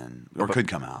then, or could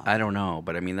come out. I don't know,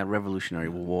 but I mean, that Revolutionary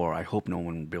War, I hope no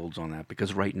one builds on that,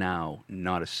 because right now,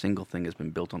 not a single thing has been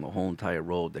built on the whole entire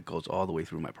road that goes all the way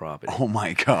through my property. Oh,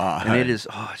 my God. And it's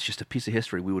just a piece of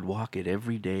history. We would walk it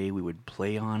every day. We would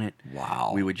play on it.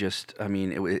 Wow. We would just,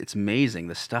 it's amazing,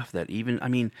 the stuff that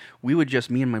we would just,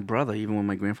 me and my brother, even when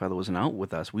my grandfather wasn't out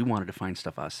with us, we wanted to find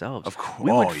stuff ourselves. Of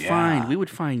course. We would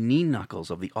find knee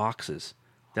knuckles of the oxes.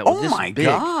 That was this big.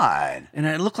 God! And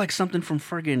it looked like something from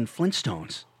friggin'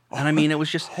 Flintstones. And I mean, it was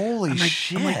just holy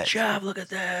shit! I'm like, Jeff, look at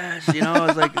this. I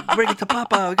was like, bring it to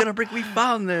Papa. We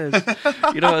found this.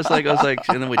 I was like,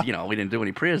 and then we didn't do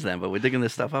any prayers then, but we're digging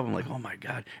this stuff up. I'm like, oh my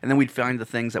God! And then we'd find the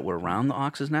things that were around the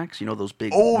ox's necks. Those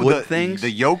big wood things,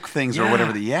 the yoke things, or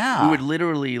whatever. We would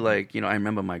literally I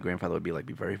remember my grandfather would be like,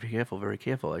 be very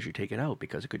careful as you take it out,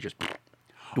 because it could just.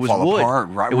 It was fall wood. apart,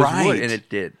 right? It was wood, and it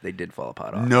did. They did fall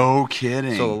apart. No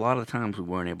kidding. So a lot of the times we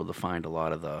weren't able to find a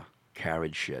lot of the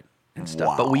carriage shit and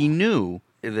stuff. But we knew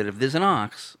that if there's an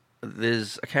ox,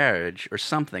 there's a carriage or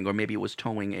something, or maybe it was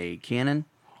towing a cannon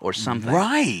or something.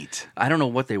 Right. I don't know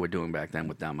what they were doing back then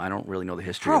with them. I don't really know the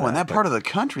history. Bro, in that part of the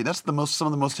country, that's some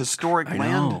of the most historic land. I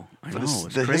know.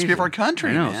 The history of our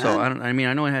country. I know. Man. So I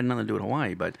know it had nothing to do with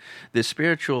Hawaii, but there's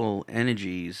spiritual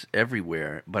energies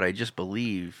everywhere. But I just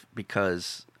believe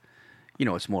because.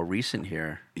 It's more recent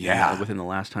here. Yeah. Within the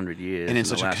last 100 years. And in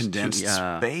such a condensed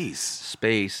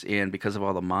space. And because of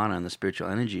all the mana and the spiritual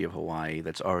energy of Hawaii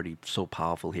that's already so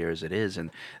powerful here as it is. And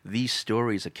these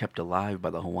stories are kept alive by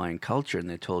the Hawaiian culture, and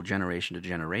they're told generation to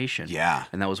generation. Yeah.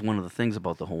 And that was one of the things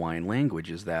about the Hawaiian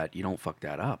language, is that you don't fuck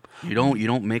that up. You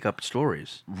don't make up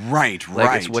stories. Right.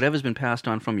 It's whatever's been passed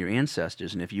on from your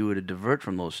ancestors, and if you were to divert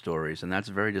from those stories, and that's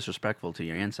very disrespectful to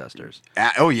your ancestors.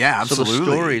 Oh, yeah, absolutely. So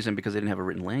the stories, and because they didn't have a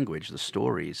written language, the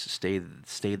stories stayed the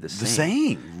same. The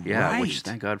same. Yeah, right. which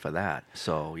thank God for that.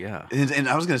 So, yeah. And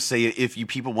I was going to say, if you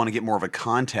people want to get more of a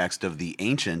context of the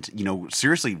ancient,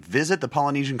 seriously, visit the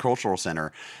Polynesian Cultural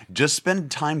Center. Just spend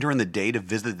time during the day to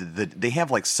visit they have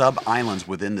like sub-islands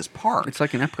within this park. It's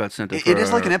like an Epcot Center It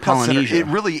is like an Epcot Polynesia. Center.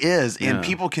 It really is. And Yeah.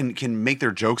 people can make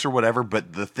their jokes or whatever,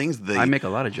 but the things I make a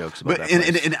lot of jokes about But that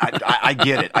place. and I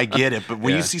get it, I get it. But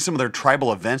when Yeah. you see some of their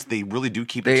tribal events, they really do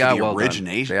keep it They to are the well done.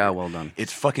 origination. They are well done.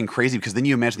 It's fucking crazy, because then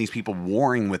you imagine these people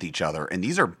warring with each other, and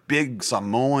these are big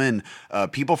Samoan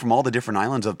people from all the different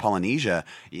islands of Polynesia,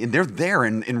 and they're there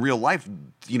in real life.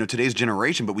 Today's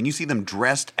generation. But when you see them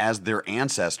dressed as their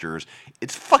ancestors,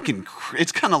 it's fucking.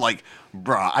 It's kind of like,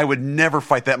 bruh, I would never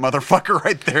fight that motherfucker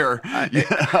right there.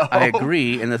 I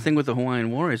agree. And the thing with the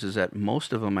Hawaiian warriors is that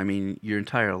most of them, your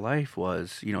entire life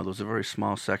was, there was a very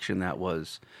small section that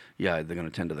was, they're going to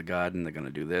tend to the garden, they're going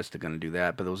to do this, they're going to do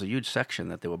that. But there was a huge section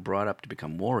that they were brought up to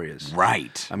become warriors.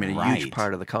 Right. A huge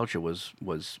part of the culture was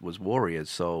warriors.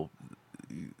 So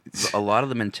a lot of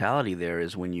the mentality there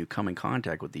is when you come in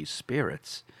contact with these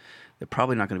spirits, they're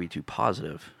probably not going to be too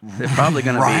positive. They're probably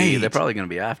going to be. They're probably going to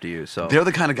be after you. So they're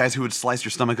the kind of guys who would slice your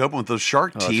stomach open with those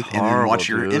shark teeth and then watch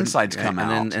your insides come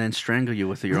out, and then strangle you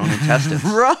with your own intestines.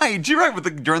 Right, you're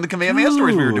right. During the Kamehameha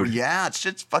stories we were doing,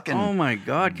 shit's fucking. Oh my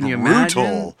God, can you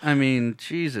brutal. imagine?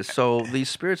 Jesus. So these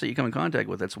spirits that you come in contact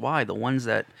with, that's why the ones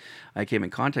that I came in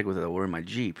contact with that were in my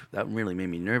Jeep, that really made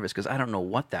me nervous, because I don't know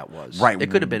what that was. Right.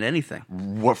 It could have been anything.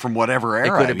 From whatever era.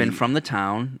 It could have been from the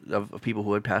town of people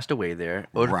who had passed away there,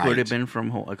 or it could have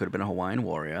been a Hawaiian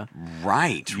warrior.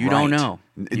 Right. You don't know.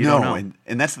 You no, don't know.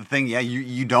 And that's the thing. Yeah,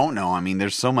 you don't know.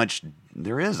 There's so much.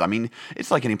 There is.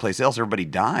 It's like any place else. Everybody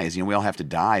dies. We all have to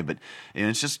die, but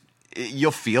it's just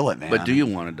you'll feel it, man. But do you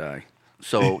want to die?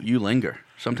 So you linger.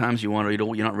 Sometimes you're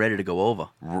not ready to go over.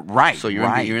 Right. So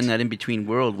you're in that in between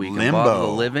world where you can Limbo. bother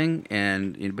the living,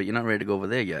 but you're not ready to go over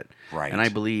there yet. Right. And I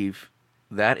believe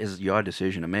that is your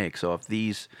decision to make. So if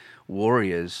these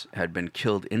warriors had been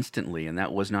killed instantly, and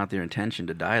that was not their intention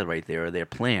to die right there, or their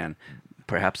plan,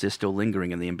 perhaps they're still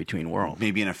lingering in the in-between world.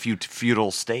 Maybe in a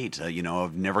feudal state,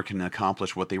 of never can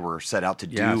accomplish what they were set out to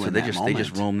do. Yeah, so in they that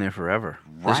just roam there forever.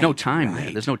 Right, There's no time right.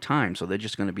 there. There's no time, so they're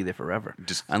just going to be there forever.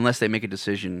 Unless they make a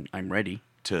decision, I'm ready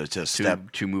to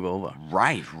move over.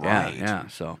 Right. Yeah.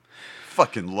 So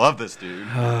fucking love this dude.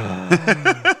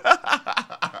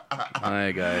 All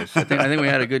right, guys. I think we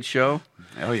had a good show.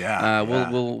 Oh yeah.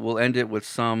 We'll end it with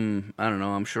some. I don't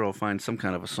know. I'm sure I'll find some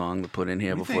kind of a song to put in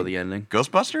here before the ending.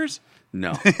 Ghostbusters?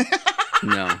 No.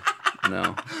 No.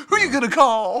 Who are you gonna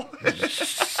call?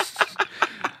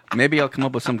 Maybe I'll come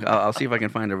up with some. I'll see if I can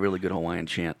find a really good Hawaiian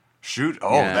chant. Shoot!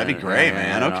 Oh, that'd be great,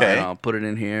 man. Okay, I'll put it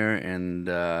in here, and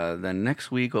then next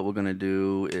week, what we're gonna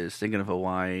do is thinking of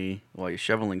Hawaii while you're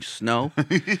shoveling snow.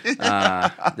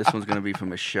 This one's gonna be for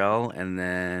Michelle, and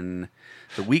then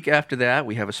the week after that,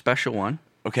 we have a special one.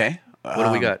 Okay. What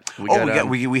do we got?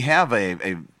 We have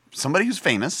a somebody who's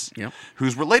famous, Yep.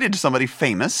 who's related to somebody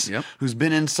famous, Yep. who's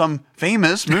been in some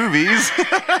famous movies,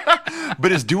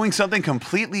 but is doing something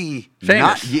completely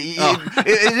famous.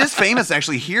 It is famous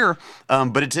actually here,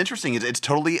 but it's interesting. It's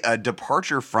totally a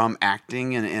departure from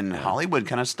acting and Hollywood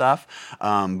kind of stuff.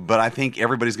 But I think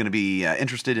everybody's going to be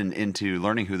interested into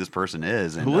learning who this person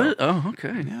is. And, Who is? Oh,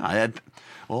 okay. Yeah,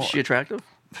 Is she attractive?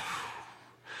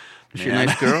 Is she a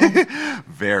nice girl?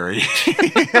 Very.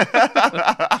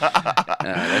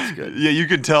 That's good. Yeah, you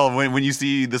can tell when you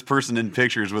see this person in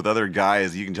pictures with other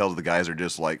guys, you can tell the guys are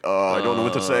just like, oh, I don't know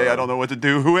what to say. I don't know what to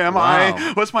do. Who am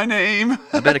I? What's my name?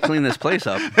 I better clean this place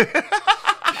up.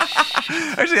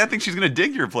 Actually, I think she's going to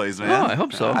dig your place, man. Oh, I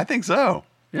hope so. I think so.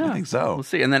 Yeah, I think so. We'll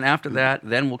see. And then after that,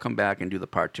 then we'll come back and do the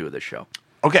part 2 of the show.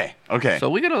 Okay. So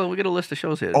we got a list of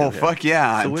shows here. Oh, fuck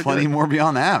yeah. So and plenty more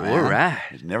beyond that, man. All right.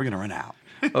 It's never going to run out.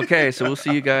 Okay, so we'll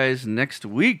see you guys next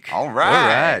week. All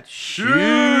right.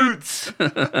 Shoots.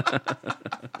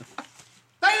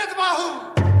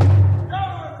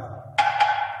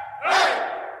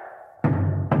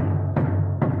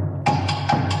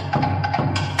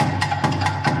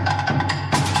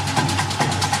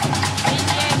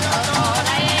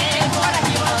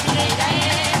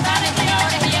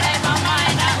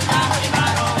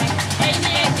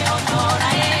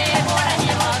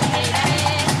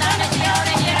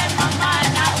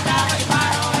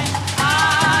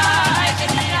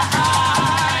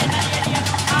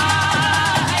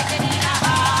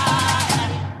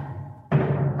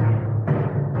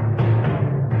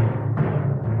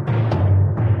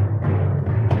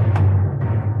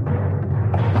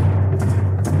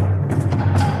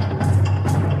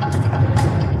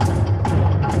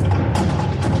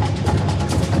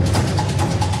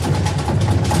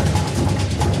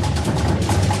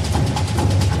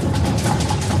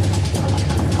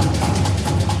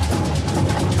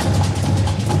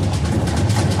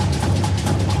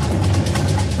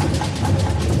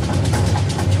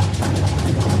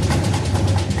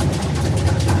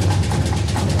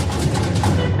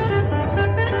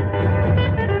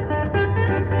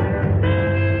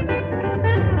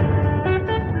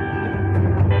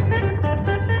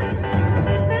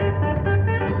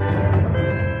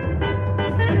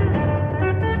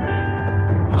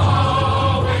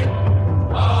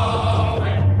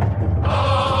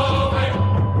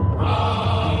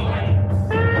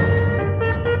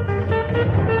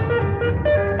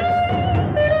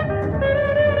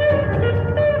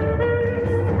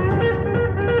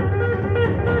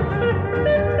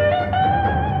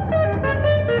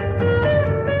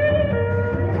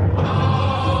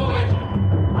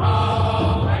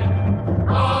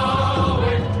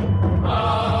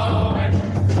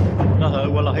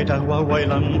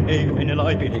 Wailan, in a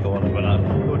light, it go on.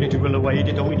 Go to will away,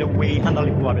 it only the way, and I'll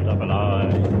go up it up a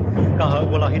line. Kaha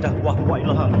will I hit a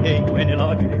wailan, in a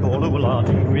light, it go on.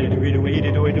 We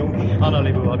do it, and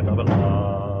I'll go up it up a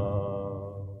line.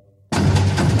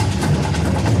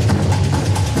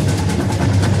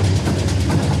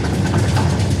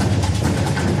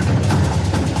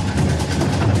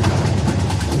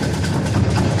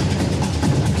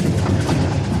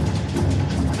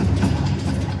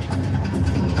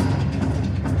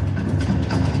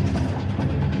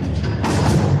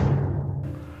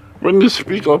 When you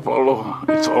speak of aloha,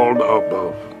 it's all the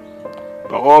above,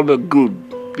 all the good,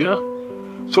 yeah?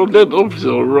 So let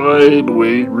officer right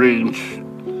way range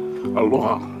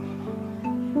aloha.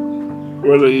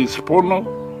 Whether it's pono,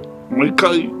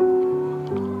 maikai,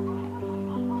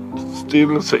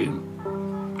 still the same.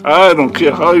 I don't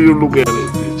care how you look at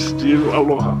it, it's still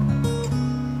aloha.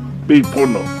 Be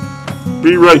pono,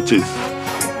 be righteous.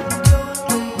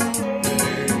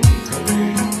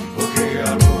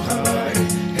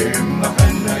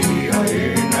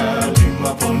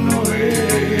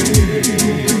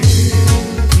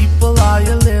 People, are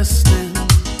you listening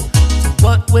to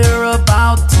what we're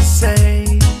about to say?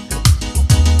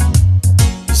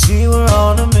 You see, we're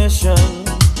on a mission,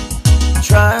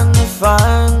 trying to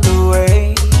find a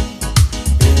way.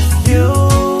 If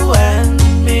you and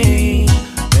me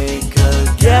make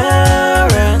a guess,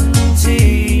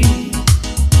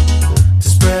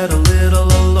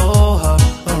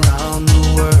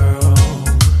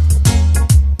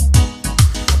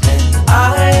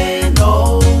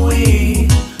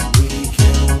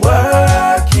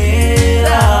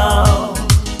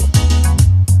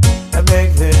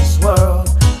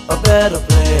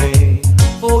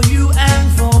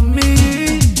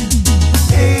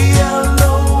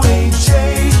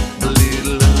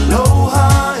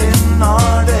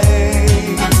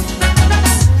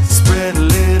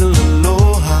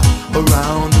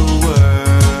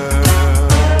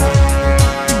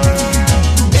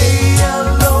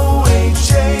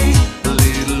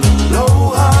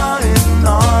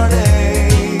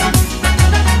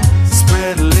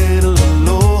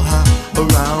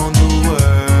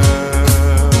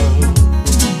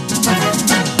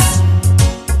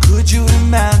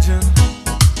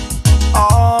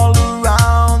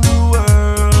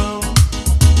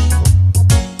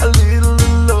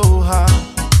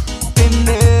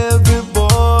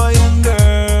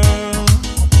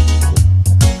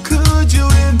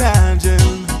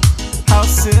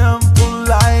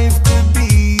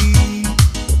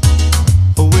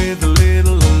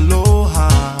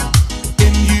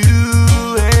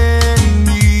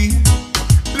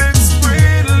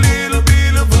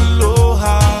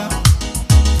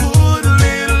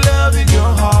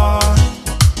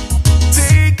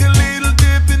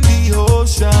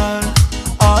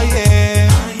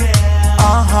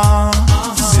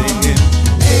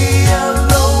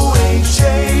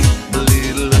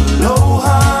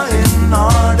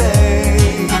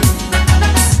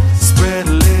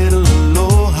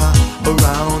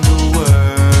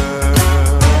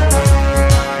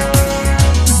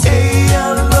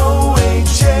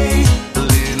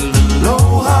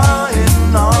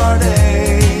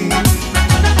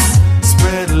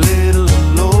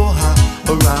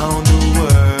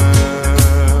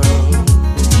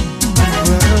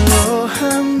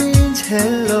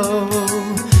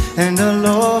 And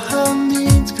aloha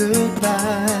means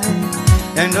goodbye.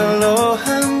 And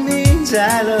aloha means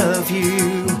I love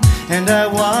you. And I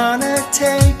wanna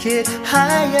take it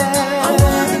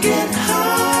higher.